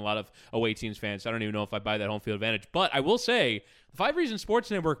there have been a lot of away teams fans. So I don't even know if I buy that home field advantage. But I will say, the 5 Reasons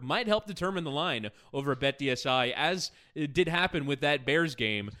Sports Network might help determine the line over at BetDSI, as it did happen with that Bears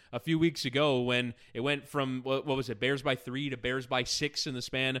game a few weeks ago when it went from, what was it, Bears by 3 to Bears by 6 in the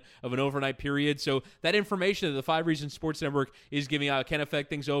span of an overnight period. So that information that the 5 Reasons Sports Network is giving out can affect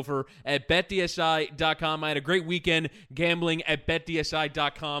things over at BetDSI.com. I had a great weekend gambling at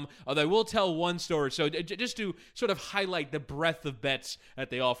BetDSI.com. Although I will tell one story. So just to sort of highlight the breadth of bets that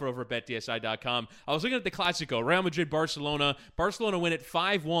they offer over at BetDSI.com, I was looking at the Clasico, Real Madrid-Barcelona. Barcelona win at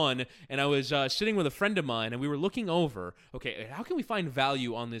 5-1, and I was sitting with a friend of mine, and we were looking over, okay, how can we find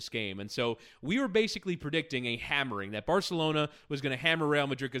value on this game? And so we were basically predicting a hammering, that Barcelona was going to hammer Real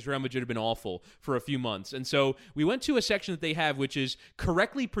Madrid because Real Madrid had been awful for a few months. And so we went to a section that they have, which is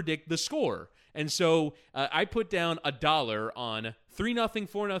correctly predict the score. And so I put down $1 on 3-0,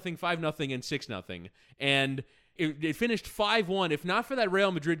 4-0, 5-0, and 6-0. And it finished 5-1. If not for that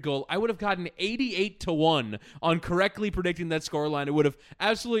Real Madrid goal, I would have gotten 88-1 on correctly predicting that scoreline. It would have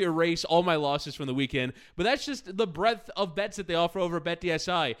absolutely erased all my losses from the weekend. But that's just the breadth of bets that they offer over at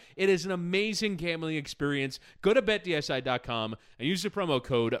BetDSI. It is an amazing gambling experience. Go to BetDSI.com and use the promo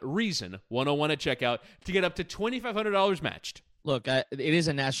code REASON101 at checkout to get up to $2,500 matched. Look, it is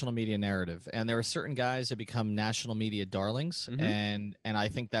a national media narrative, and there are certain guys that become national media darlings, and I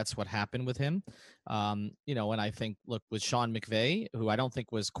think that's what happened with him. And I think, look, with Sean McVay, who I don't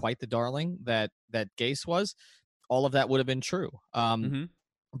think was quite the darling that Gase was, all of that would have been true.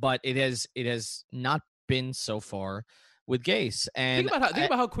 But it has not been so far with Gase. And think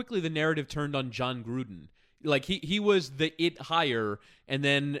about how quickly the narrative turned on John Gruden. Like he was the it hire, and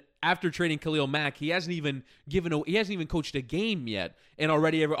then after trading Khalil Mack, he hasn't even coached a game yet, and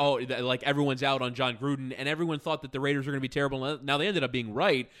already everyone's out on John Gruden, and everyone thought that the Raiders were going to be terrible. Now they ended up being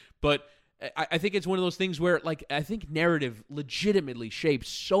right, but I think it's one of those things where, like, I think narrative legitimately shapes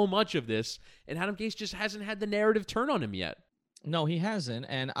so much of this, and Adam Gase just hasn't had the narrative turn on him yet. No, he hasn't.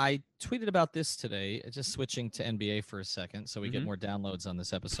 And I tweeted about this today, just switching to NBA for a second so we get more downloads on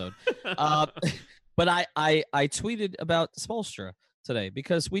this episode. But I tweeted about Spoelstra today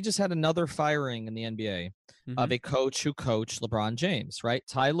because we just had another firing in the NBA of a coach who coached LeBron James, right?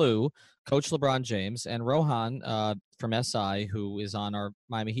 Ty Lue coached LeBron James, and Rohan from SI, who is on our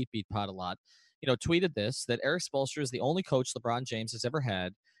Miami Heat Beat pod a lot, tweeted this, that Eric Spoelstra is the only coach LeBron James has ever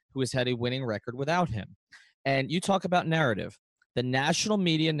had who has had a winning record without him. And you talk about narrative. The national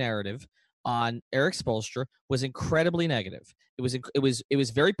media narrative on Eric Spoelstra was incredibly negative. It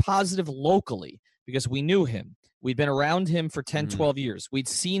was very positive locally because we knew him. We'd been around him for 10, 12 years. We'd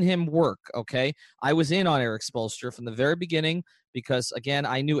seen him work, okay? I was in on Eric Spoelstra from the very beginning because, again,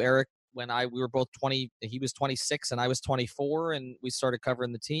 I knew Eric when we were both 20. He was 26 and I was 24, and we started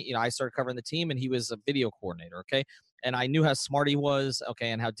covering the team. I started covering the team, and he was a video coordinator, okay? And I knew how smart he was,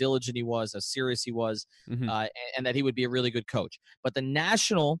 okay, and how diligent he was, how serious he was, and that he would be a really good coach. But the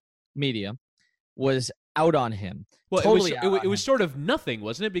national media was out on him. Well, it was sort of nothing,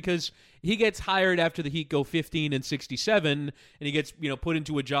 wasn't it? Because he gets hired after the Heat go 15-67, and he gets put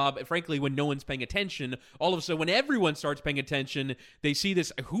into a job. Frankly, when no one's paying attention, all of a sudden, when everyone starts paying attention, they see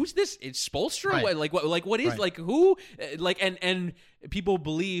this. Who's this? It's Spoelstra. Right. What is who? And people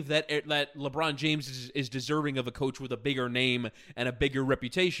believe that LeBron James is deserving of a coach with a bigger name and a bigger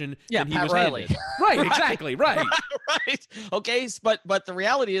reputation. Yeah, than Pat he was Riley. Handed. Right. Exactly. Right. Right. Okay. But the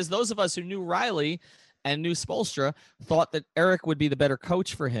reality is, those of us who knew Riley and knew Spoelstra thought that Eric would be the better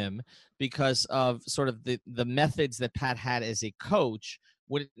coach for him because of sort of the methods that Pat had as a coach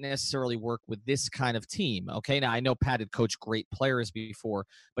wouldn't necessarily work with this kind of team. Okay, now I know Pat had coached great players before,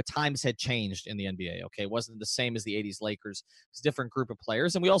 but times had changed in the NBA. Okay, it wasn't the same as the 80s Lakers. It's a different group of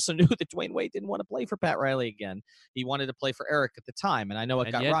players, and we also knew that Dwayne Wade didn't want to play for Pat Riley again. He wanted to play for Eric at the time, and I know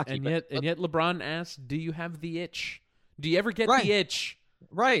it got rocky. And yet LeBron asked, do you have the itch? Do you ever get the itch?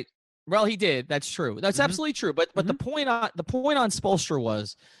 Right. Well, he did. That's true. That's absolutely true. But the point on Spoelstra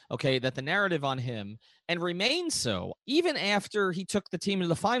was, okay, that the narrative on him, and remains so even after he took the team to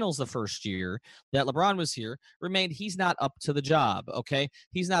the finals the first year that LeBron was here, remained he's not up to the job. Okay,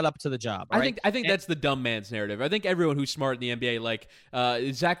 he's not up to the job. I think that's the dumb man's narrative. I think everyone who's smart in the NBA, like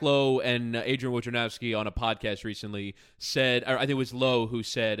Zach Lowe and Adrian Wojnarowski on a podcast recently said, or I think it was Lowe who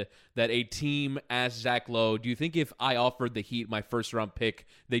said that a team asked Zach Lowe, "Do you think if I offered the Heat my first round pick,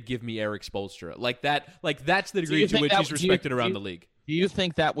 they'd give me Eric Spoelstra?" Like that. Like that's the degree to which he's respected around the league. Do you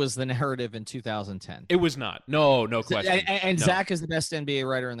think that was the narrative in 2010? It was not. No question. And No. Zach is the best NBA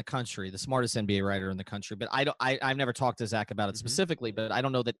writer in the country, the smartest NBA writer in the country. But I've never talked to Zach about it specifically. But I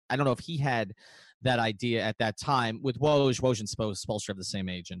don't know if he had that idea at that time with Woj and Spoelstra have the same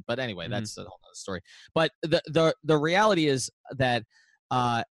agent. But anyway, that's a whole other story. But the reality is that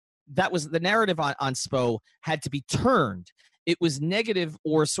that was the narrative on Spo had to be turned. It was negative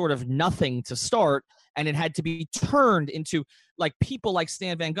or sort of nothing to start, and it had to be turned into like people like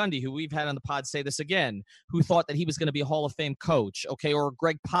Stan Van Gundy, who we've had on the pod say this again, who thought that he was going to be a Hall of Fame coach, okay, or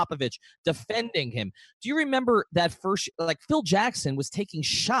Greg Popovich defending him. Do you remember that first, like Phil Jackson was taking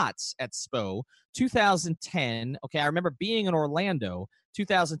shots at Spo 2010, okay, I remember being in Orlando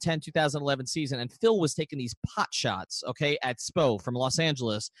 2010, 2011 season, and Phil was taking these pot shots, okay, at Spo from Los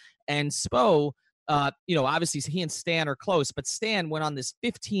Angeles, and Spo, obviously he and Stan are close, but Stan went on this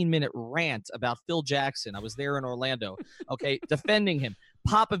 15-minute rant about Phil Jackson. I was there in Orlando, okay, defending him.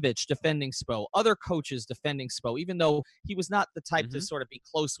 Popovich defending Spo. Other coaches defending Spo, even though he was not the type to sort of be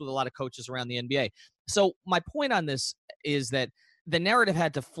close with a lot of coaches around the NBA. So my point on this is that the narrative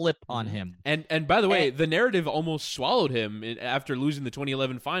had to flip on him. And by the way, the narrative almost swallowed him after losing the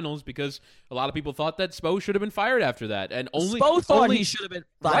 2011 finals because a lot of people thought that Spo should have been fired after that. And Spo thought he should have been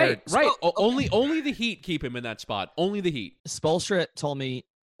fired. Right. Only the Heat keep him in that spot. Only the Heat. Spoelstra told me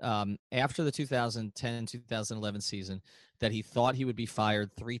after the 2010-2011 season that he thought he would be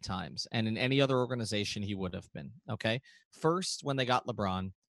fired 3 times. And in any other organization, he would have been. Okay. First, when they got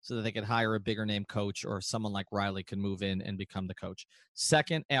LeBron, so that they could hire a bigger name coach or someone like Riley could move in and become the coach.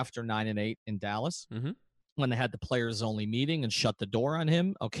 Second, after 9-8 in Dallas, when they had the players only meeting and shut the door on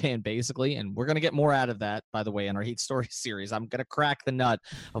him. Okay. And basically, and we're going to get more out of that, by the way, in our Heat Story series. I'm going to crack the nut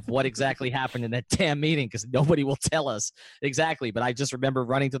of what exactly happened in that damn meeting because nobody will tell us exactly. But I just remember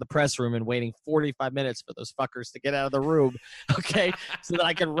running to the press room and waiting 45 minutes for those fuckers to get out of the room. Okay. So that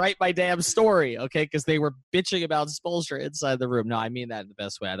I could write my damn story. Okay. Because they were bitching about Spoelstra inside the room. No, I mean that in the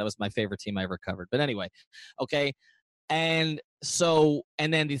best way. That was my favorite team I ever covered. But anyway, okay. And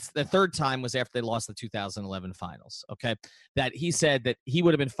then the third time was after they lost the 2011 finals, okay, that he said that he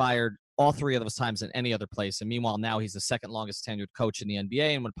would have been fired all 3 of those times in any other place. And meanwhile, now he's the second longest tenured coach in the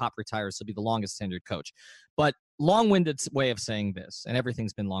NBA. And when Pop retires, he'll be the longest tenured coach. But long-winded way of saying this, and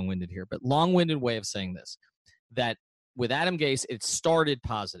everything's been long-winded here, but long-winded way of saying this, that with Adam Gase, it started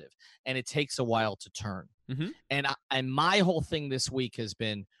positive and it takes a while to turn. And my whole thing this week has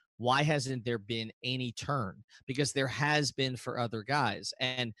been, why hasn't there been any turn? Because there has been for other guys.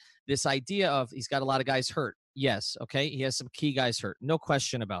 And this idea of he's got a lot of guys hurt. Yes, okay. He has some key guys hurt. No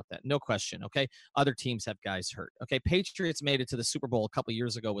question about that. No question, okay? Other teams have guys hurt. Okay, Patriots made it to the Super Bowl a couple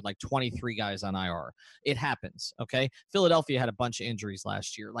years ago with like 23 guys on IR. It happens, okay? Philadelphia had a bunch of injuries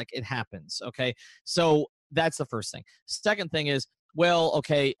last year. Like, it happens, okay? So that's the first thing. Second thing is, well,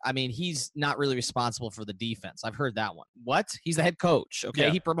 okay, I mean, he's not really responsible for the defense. I've heard that one. What? He's the head coach, okay?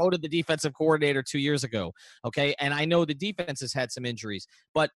 Yeah. He promoted the defensive coordinator 2 years ago, okay? And I know the defense has had some injuries,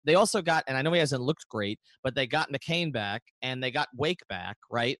 but they also got, and I know he hasn't looked great, but they got McCain back, and they got Wake back,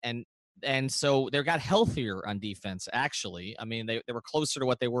 right? And so they got healthier on defense, actually. I mean, they were closer to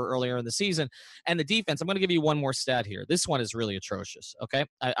what they were earlier in the season. And the defense, I'm going to give you one more stat here. This one is really atrocious, okay?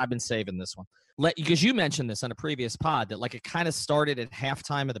 I've been saving this one. Because you mentioned this on a previous pod, that like it kind of started at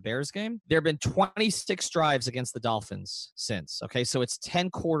halftime of the Bears game. There have been 26 drives against the Dolphins since, okay? So it's 10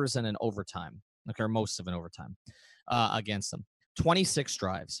 quarters and an overtime, okay, or most of an overtime against them. 26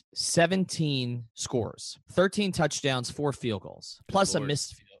 drives, 17 scores, 13 touchdowns, 4 field goals, plus a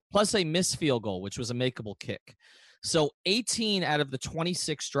missed field goal, which was a makeable kick. So 18 out of the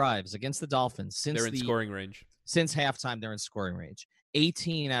 26 drives against the Dolphins since they're in scoring range. Since halftime, they're in scoring range.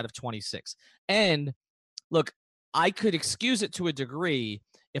 18 out of 26. And look, I could excuse it to a degree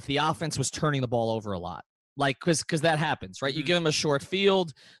if the offense was turning the ball over a lot. Like, because that happens, right? You give them a short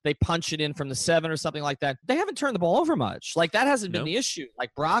field, they punch it in from the 7 or something like that. They haven't turned the ball over much. Like, that hasn't been the issue.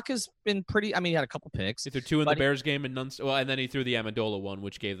 Like, Brock has been pretty. I mean, he had a couple picks. He threw 2 in the Bears game and none. Well, and then he threw the Amendola one,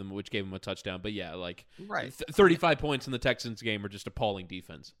 which gave him a touchdown. But yeah, like 35 points in the Texans game are just appalling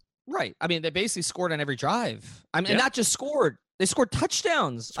defense. Right. I mean, they basically scored on every drive. I mean, not just scored. They scored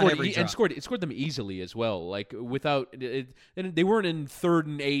touchdowns on every drive. And scored them easily as well. Like, without it, and they weren't in 3rd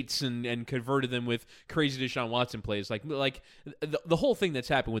and 8s and converted them with crazy Deshaun Watson plays. Like the whole thing that's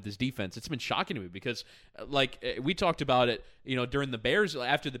happened with this defense, it's been shocking to me because, like, we talked about it, during the Bears,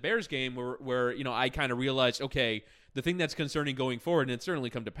 after the Bears game where I kind of realized, okay, the thing that's concerning going forward, and it's certainly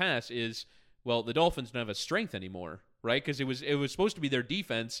come to pass, is, well, the Dolphins don't have a strength anymore, right? Because it was supposed to be their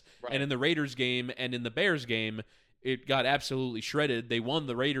defense, right. And in the Raiders game and in the Bears game, it got absolutely shredded. They won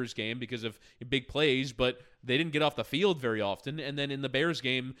the Raiders game because of big plays, but they didn't get off the field very often. And then in the Bears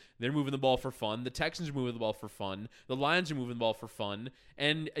game, they're moving the ball for fun. The Texans are moving the ball for fun. The Lions are moving the ball for fun.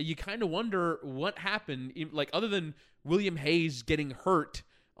 And you kind of wonder what happened, like other than William Hayes getting hurt,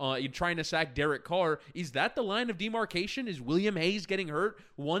 trying to sack Derek Carr. Is that the line of demarcation? Is William Hayes getting hurt?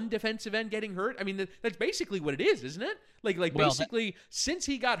 One defensive end getting hurt? I mean, that's basically what it is, isn't it? Basically, since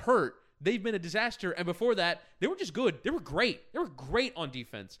he got hurt, they've been a disaster. And before that, they were just good. They were great. They were great on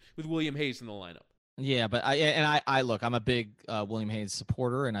defense with William Hayes in the lineup. Yeah, but I look, I'm a big William Hayes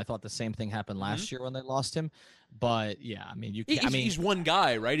supporter, and I thought the same thing happened last year when they lost him. But yeah, I mean, he's one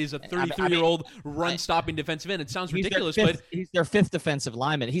guy, right? He's a 33-year-old run-stopping defensive end. It sounds ridiculous, but he's their fifth defensive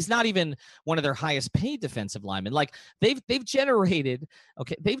lineman. He's not even one of their highest-paid defensive linemen. Like they've generated,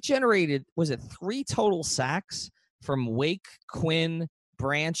 was it 3 total sacks from Wake, Quinn,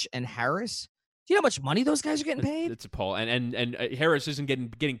 Branch, and Harris? Do you know how much money those guys are getting paid? It's appalling. And Harris isn't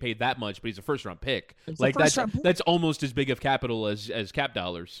getting paid that much, but he's a first-round pick. That's almost as big of capital as cap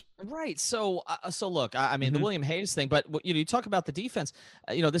dollars. Right. So look, I mean, the William Hayes thing, but you talk about the defense.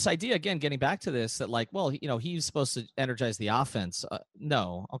 This idea again, getting back to this, that like, well, he's supposed to energize the offense.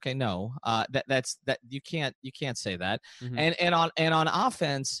 No. That's you can't say that. And on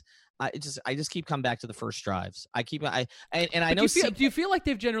offense. I just keep coming back to the first drives. I know. Do you feel like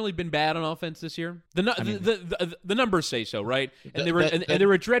they've generally been bad on offense this year? The numbers say so, right? And they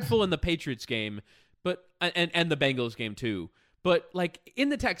were dreadful in the Patriots game, but and the Bengals game too. But like in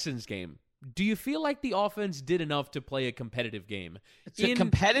the Texans game, do you feel like the offense did enough to play a competitive game?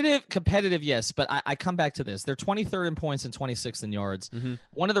 Competitive, yes. But I come back to this. They're 23rd in points and 26th in yards.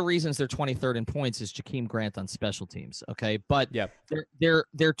 One of the reasons they're 23rd in points is Jakeem Grant on special teams. Okay, but they're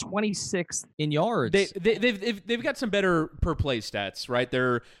 26th in yards. They've got some better per play stats, right?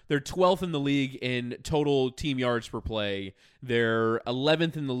 They're 12th in the league in total team yards per play. They're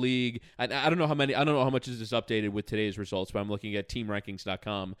 11th in the league. I don't know how many. I don't know how much is this updated with today's results, but I'm looking at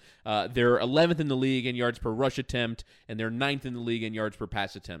TeamRankings.com. They're 11th in the league in yards per rush attempt, and they're 9th in the league in yards per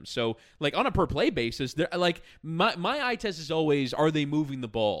pass attempt. So, like on a per play basis, they're like my eye test is always: are they moving the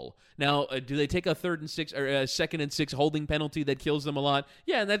ball? Now, do they take a 3rd and 6 or a 2nd and 6 holding penalty that kills them a lot?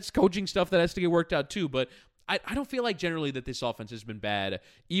 Yeah, and that's coaching stuff that has to get worked out too. But I don't feel like generally that this offense has been bad,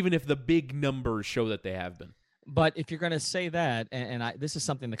 even if the big numbers show that they have been. But if you're going to say that, and this is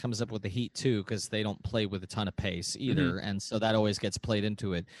something that comes up with the Heat too, because they don't play with a ton of pace either, and so that always gets played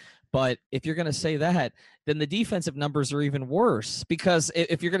into it. But if you're going to say that, then the defensive numbers are even worse, because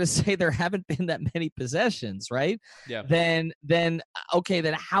if you're going to say there haven't been that many possessions, right? Yeah. Then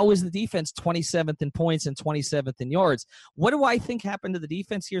how is the defense 27th in points and 27th in yards? What do I think happened to the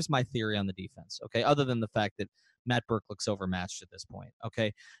defense? Here's my theory on the defense, okay, other than the fact that Matt Burke looks overmatched at this point,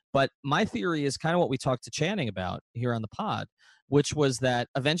 okay? But my theory is kind of what we talked to Channing about here on the pod, which was that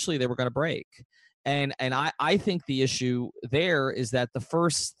eventually they were going to break. And I think the issue there is that the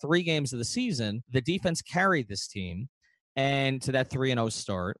first 3 games of the season, the defense carried this team and to that 3-0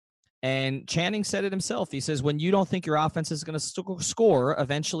 start. And Channing said it himself. He says, when you don't think your offense is going to score,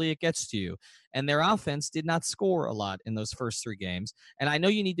 eventually it gets to you. And their offense did not score a lot in those first 3 games. And I know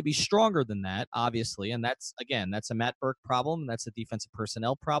you need to be stronger than that, obviously. And that's a Matt Burke problem. That's a defensive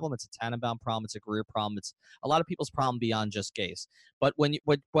personnel problem. It's a Tannenbaum problem. It's a Greer problem. It's a lot of people's problem beyond just Gase. But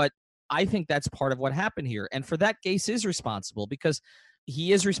I think that's part of what happened here. And for that, Gase is responsible, because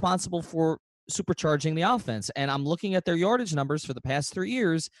he is responsible for supercharging the offense. And I'm looking at their yardage numbers for the past 3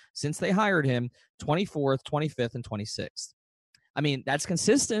 years since they hired him: 24th, 25th, and 26th. I mean, that's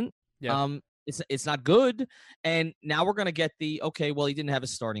consistent. Yeah. It's not good. And now we're going to get he didn't have a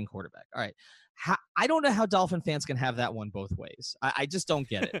starting quarterback. All right. I don't know how Dolphin fans can have that one both ways. I just don't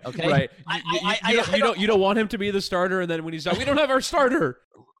get it. Okay. Right. You don't want him to be the starter, and then when he's done, we don't have our starter.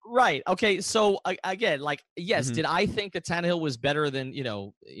 Right. Okay. So again, like, yes, did I think that Tannehill was better than,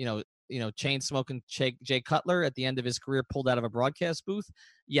 chain smoking Jay Cutler at the end of his career pulled out of a broadcast booth?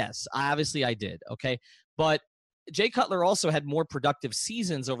 Yes, obviously I did. Okay. But Jay Cutler also had more productive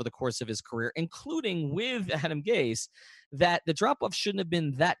seasons over the course of his career, including with Adam Gase, that the drop-off shouldn't have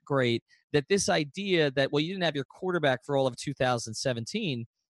been that great, that this idea that, well, you didn't have your quarterback for all of 2017.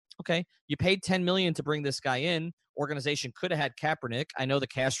 Okay. You paid $10 million to bring this guy in. Organization could have had Kaepernick. I know the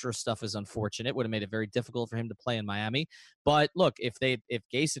Castro stuff is unfortunate. Would have made it very difficult for him to play in Miami. But look, if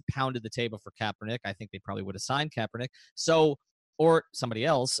Gase had pounded the table for Kaepernick, I think they probably would have signed Kaepernick. So, or somebody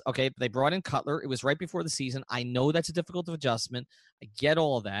else. Okay, they brought in Cutler. It was right before the season. I know that's a difficult adjustment. I get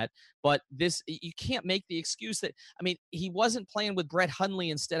all of that. But you can't make the excuse that, he wasn't playing with Brett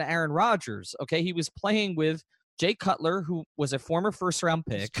Hundley instead of Aaron Rodgers. Okay, he was playing with Jay Cutler, who was a former first-round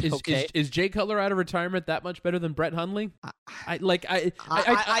pick. Is Jay Cutler out of retirement that much better than Brett Hundley? I do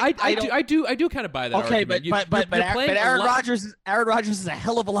kind of buy that. Okay, argument. but Aaron Rodgers is a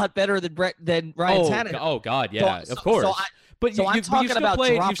hell of a lot better than Ryan Tannehill. Oh God, yeah, of course. You've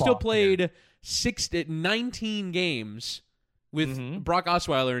still played 19 games with Brock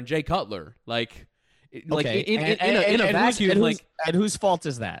Osweiler and Jay Cutler. In a vacuum. And whose fault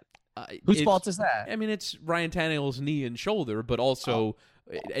is that? Whose fault is that? I mean, it's Ryan Tannehill's knee and shoulder, but also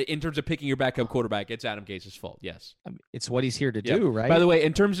in terms of picking your backup quarterback, it's Adam Gase's fault. Yes, I mean, it's what he's here to do, right? By the way,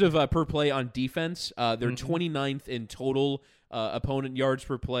 in terms of per play on defense, they're 29th in total opponent yards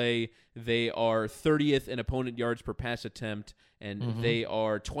per play. They are 30th in opponent yards per pass attempt, and they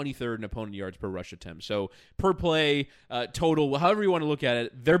are 23rd in opponent yards per rush attempt. So per play, total, however you want to look at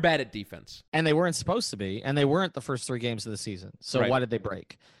it, they're bad at defense. And they weren't supposed to be, and they weren't the first 3 games of the season. So why did they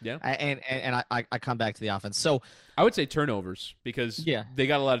break? Yeah. And I come back to the offense. So I would say turnovers, because they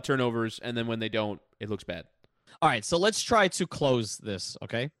got a lot of turnovers, and then when they don't, it looks bad. All right, so let's try to close this,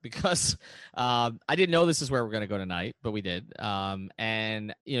 okay? Because I didn't know this is where we're going to go tonight, but we did.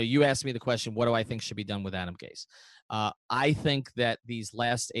 And you asked me the question, what do I think should be done with Adam Gase? I think that these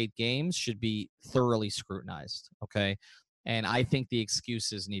last 8 games should be thoroughly scrutinized, okay? And I think the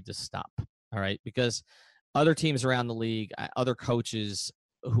excuses need to stop, all right? Because other teams around the league, other coaches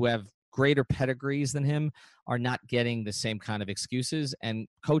who have greater pedigrees than him are not getting the same kind of excuses, and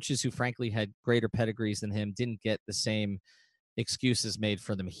coaches who frankly had greater pedigrees than him didn't get the same excuses made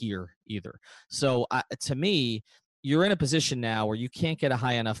for them here either. So to me, you're in a position now where you can't get a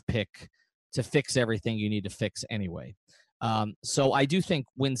high enough pick to fix everything you need to fix anyway. So I do think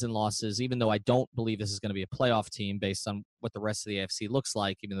wins and losses, even though I don't believe this is going to be a playoff team based on what the rest of the AFC looks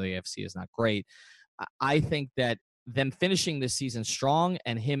like, even though the AFC is not great, I think that them finishing this season strong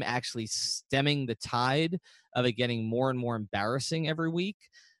and him actually stemming the tide of it getting more and more embarrassing every week,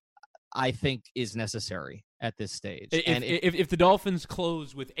 I think is necessary at this stage. If the Dolphins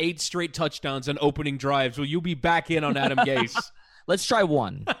close with 8 straight touchdowns on opening drives, will you be back in on Adam Gase? Let's try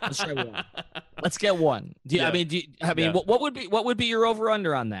one. Let's get one. What would be your over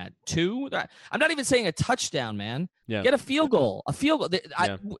under on that? 2? I'm not even saying a touchdown, man. Yeah. Get a field goal. I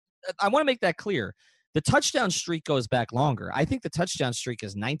want to make that clear. The touchdown streak goes back longer. I think the touchdown streak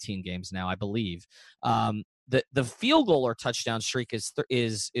is 19 games now, I believe. The field goal or touchdown streak is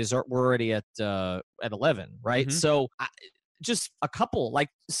we're already at 11, right? Mm-hmm. So just a couple, like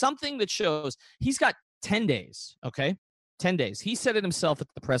something that shows he's got 10 days, okay? 10 days. He said it himself at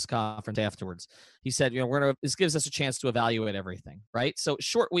the press conference afterwards. He said, this gives us a chance to evaluate everything, right? So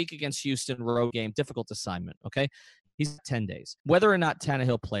short week against Houston, road game, difficult assignment, okay? He's 10 days. Whether or not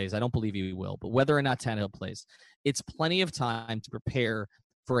Tannehill plays, I don't believe he will, but whether or not Tannehill plays, it's plenty of time to prepare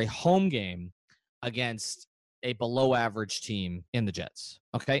for a home game against a below average team in the Jets.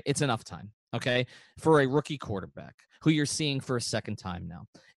 Okay? It's enough time. Okay? For a rookie quarterback who you're seeing for a second time now.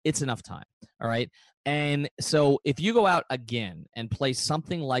 It's enough time. All right? And so if you go out again and play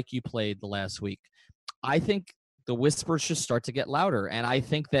something like you played the last week, I think the whispers should start to get louder. And I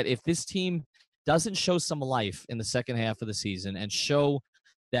think that if this team doesn't show some life in the second half of the season and show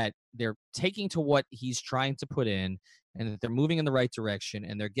that they're taking to what he's trying to put in and that they're moving in the right direction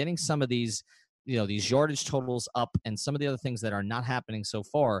and they're getting some of these, these yardage totals up and some of the other things that are not happening so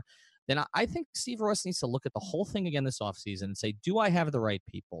far, then I think Steve Ross needs to look at the whole thing again this offseason and say, do I have the right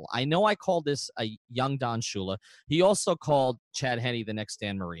people? I know I called this a young Don Shula. He also called Chad Henne the next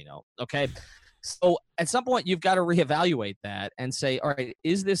Dan Marino, okay? So at some point, you've got to reevaluate that and say, all right,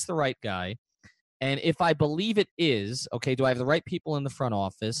 is this the right guy? And if I believe it is, okay, do I have the right people in the front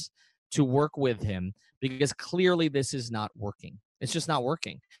office to work with him? Because clearly this is not working. It's just not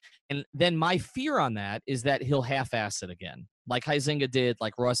working. And then my fear on that is that he'll half-ass it again, like Huizenga did,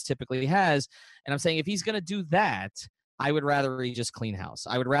 like Ross typically has. And I'm saying if he's going to do that, I would rather he just clean house.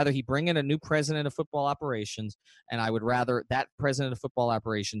 I would rather he bring in a new president of football operations, and I would rather that president of football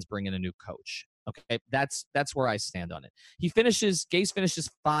operations bring in a new coach. Okay, that's where I stand on it. Gase finishes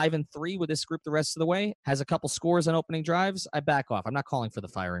 5-3 with this group the rest of the way, has a couple scores on opening drives. I back off. I'm not calling for the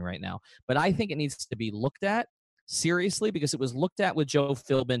firing right now, but I think it needs to be looked at seriously because it was looked at with Joe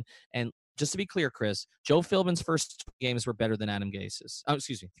Philbin. And just to be clear, Chris, Joe Philbin's first games were better than Adam Gase's. Oh,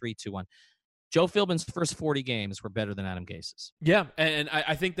 excuse me, 3, 2, 1. Joe Philbin's first 40 games were better than Adam Gase's. Yeah, and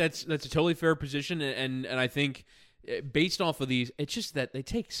I think that's a totally fair position, and I think based off of these, it's just that they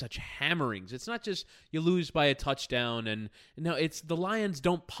take such hammerings. It's not just you lose by a touchdown, and no, it's the Lions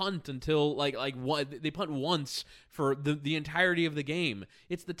don't punt until they punt once for the entirety of the game.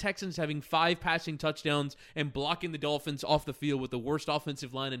 It's the Texans having 5 passing touchdowns and blocking the Dolphins off the field with the worst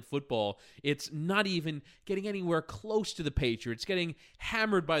offensive line in football. It's not even getting anywhere close to the Patriots. Getting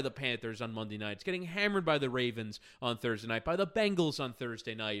hammered by the Panthers on Monday night. It's getting hammered by the Ravens on Thursday night, by the Bengals on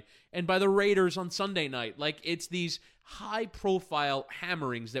Thursday night, and by the Raiders on Sunday night. It's these high-profile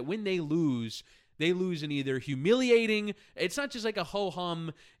hammerings that when they lose in either humiliating, it's not just like a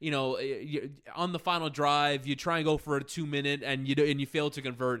ho-hum, on the final drive, you try and go for a 2-minute and you fail to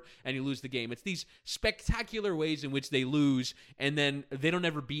convert and you lose the game. It's these spectacular ways in which they lose, and then they don't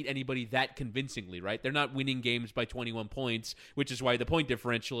ever beat anybody that convincingly, right? They're not winning games by 21 points, which is why the point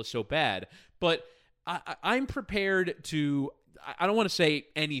differential is so bad. But I'm prepared to... I don't want to say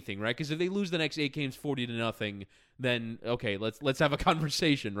anything, right? Because if they lose the next 8 games 40-0, then okay, let's have a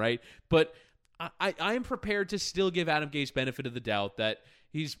conversation, right? But I am prepared to still give Adam Gase benefit of the doubt that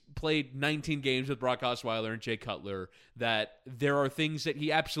he's played 19 games with Brock Osweiler and Jay Cutler, that there are things that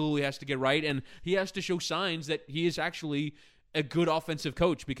he absolutely has to get right, and he has to show signs that he is actually a good offensive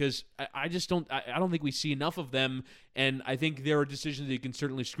coach, because I don't think we see enough of them, and I think there are decisions that you can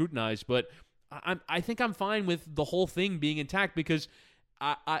certainly scrutinize, but I think I'm fine with the whole thing being intact, because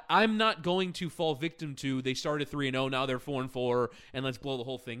I'm not going to fall victim to they started 3-0, now they're 4-4, and let's blow the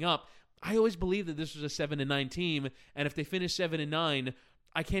whole thing up. I always believed that this was a 7-9 team, and if they finish 7-9,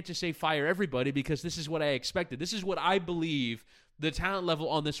 I can't just say fire everybody, because this is what I expected. This is what I believe the talent level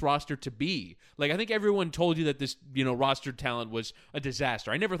on this roster to be. I think everyone told you that this, roster talent was a disaster.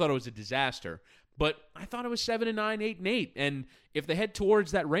 I never thought it was a disaster, but I thought it was 7-9, 8-8, and if they head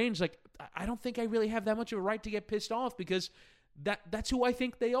towards that range, I don't think I really have that much of a right to get pissed off, because that's who I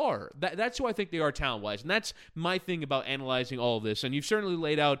think they are. That's who I think they are talent-wise, and that's my thing about analyzing all of this, and you've certainly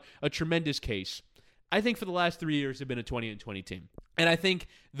laid out a tremendous case. I think for the last 3 years they've been a 20-20 team, and I think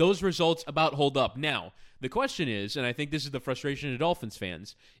those results about hold up. Now, the question is, and I think this is the frustration of Dolphins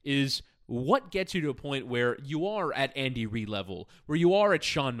fans, is what gets you to a point where you are at Andy Reid level, where you are at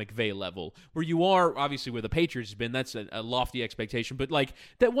Sean McVay level, where you are, obviously, where the Patriots have been. That's a lofty expectation. But,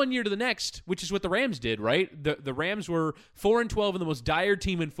 that one year to the next, which is what the Rams did, right? The Rams were 4-12 and the most dire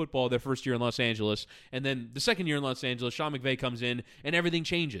team in football their first year in Los Angeles. And then the second year in Los Angeles, Sean McVay comes in and everything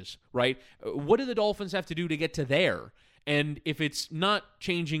changes, right? What do the Dolphins have to do to get to there? And if it's not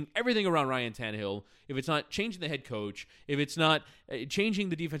changing everything around Ryan Tannehill, if it's not changing the head coach, if it's not changing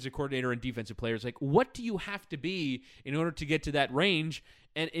the defensive coordinator and defensive players, what do you have to be in order to get to that range?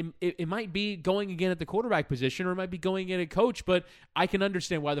 And it might be going again at the quarterback position, or it might be going in at coach, but I can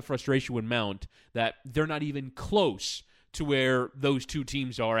understand why the frustration would mount that they're not even close to where those two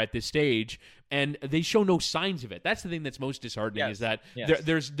teams are at this stage, and they show no signs of it. That's the thing that's most disheartening, is that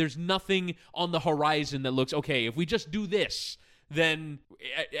there's nothing on the horizon that looks, okay, if we just do this, then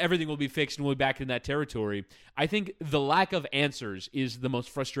everything will be fixed and we'll be back in that territory. I think the lack of answers is the most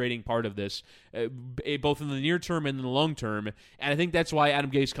frustrating part of this, both in the near term and in the long term, and I think that's why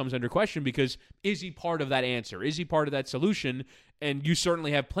Adam Gase comes under question, because is he part of that answer? Is he part of that solution? And you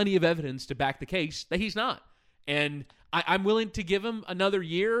certainly have plenty of evidence to back the case that he's not. And I'm willing to give him another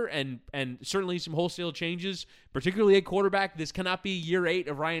year and certainly some wholesale changes, particularly at quarterback. This cannot be year 8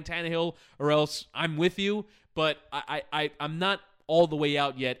 of Ryan Tannehill, or else I'm with you. But I'm not all the way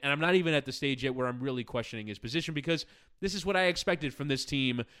out yet, and I'm not even at the stage yet where I'm really questioning his position, because this is what I expected from this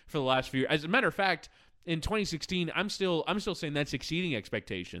team for the last few years. As a matter of fact, in 2016, I'm still saying that's exceeding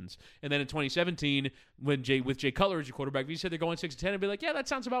expectations. And then in 2017, with Jay Cutler as your quarterback, if you said they're going 6-10, I'd be like, yeah, that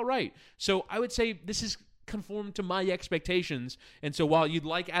sounds about right. So I would say this is conform to my expectations, and so while you'd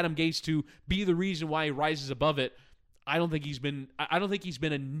like Adam Gase to be the reason why he rises above it, I don't think he's been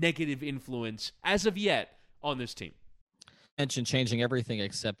a negative influence as of yet on this team. Mentioned changing everything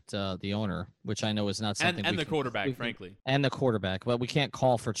except the owner, which I know is not something. And the quarterback, frankly. And the quarterback, but we can't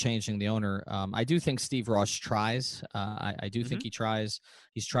call for changing the owner. I do think Steve Ross tries. I do think he tries.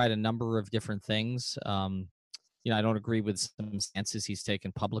 He's tried a number of different things. I don't agree with some stances he's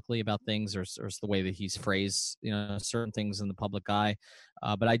taken publicly about things, or the way that he's phrased, certain things in the public eye.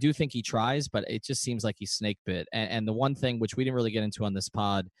 But I do think he tries, but it just seems like he's snake bit. And the one thing which we didn't really get into on this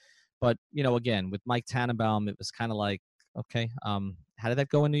pod, but again, with Mike Tannenbaum, it was kind of like, okay, how did that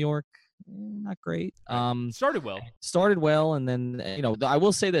go in New York? Not great. Started well, and then I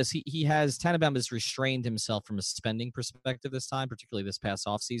will say this: Tannenbaum has restrained himself from a spending perspective this time, particularly this past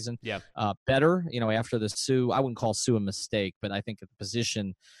offseason. Yeah. Better, after the Sue. I wouldn't call Sue a mistake, but I think at the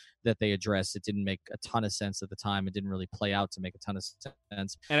position, that they addressed. It didn't make a ton of sense at the time. It didn't really play out to make a ton of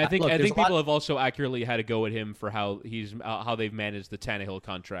sense. And I think people have also accurately had to go at him for how they've managed the Tannehill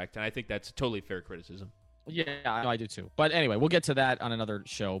contract, and I think that's totally fair criticism. Yeah, I do too. But anyway, we'll get to that on another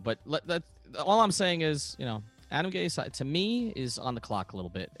show. But all I'm saying is, Adam Gase, to me, is on the clock a little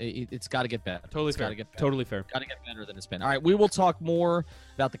bit. It's got to get better. Totally fair. Totally fair. Got to get better than it's been. All right, we will talk more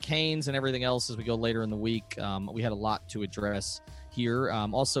about the Canes and everything else as we go later in the week. We had a lot to address here.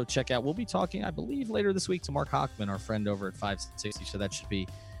 Also, we'll be talking, I believe, later this week to Mark Hochman, our friend over at 560. So that should be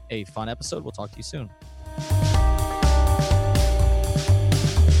a fun episode. We'll talk to you soon.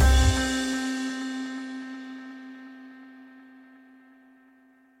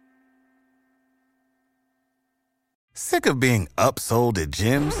 Sick of being upsold at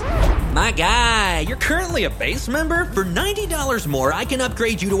gyms? My guy, you're currently a base member? For $90 more, I can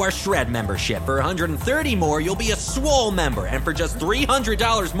upgrade you to our Shred membership. For $130 more, you'll be a Swole member. And for just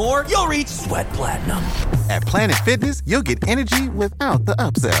 $300 more, you'll reach Sweat Platinum. At Planet Fitness, you'll get energy without the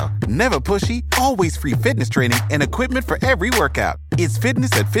upsell. Never pushy, always free fitness training and equipment for every workout. It's fitness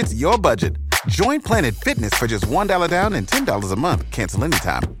that fits your budget. Join Planet Fitness for just $1 down and $10 a month. Cancel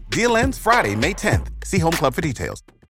anytime. Deal ends Friday, May 10th. See Home Club for details.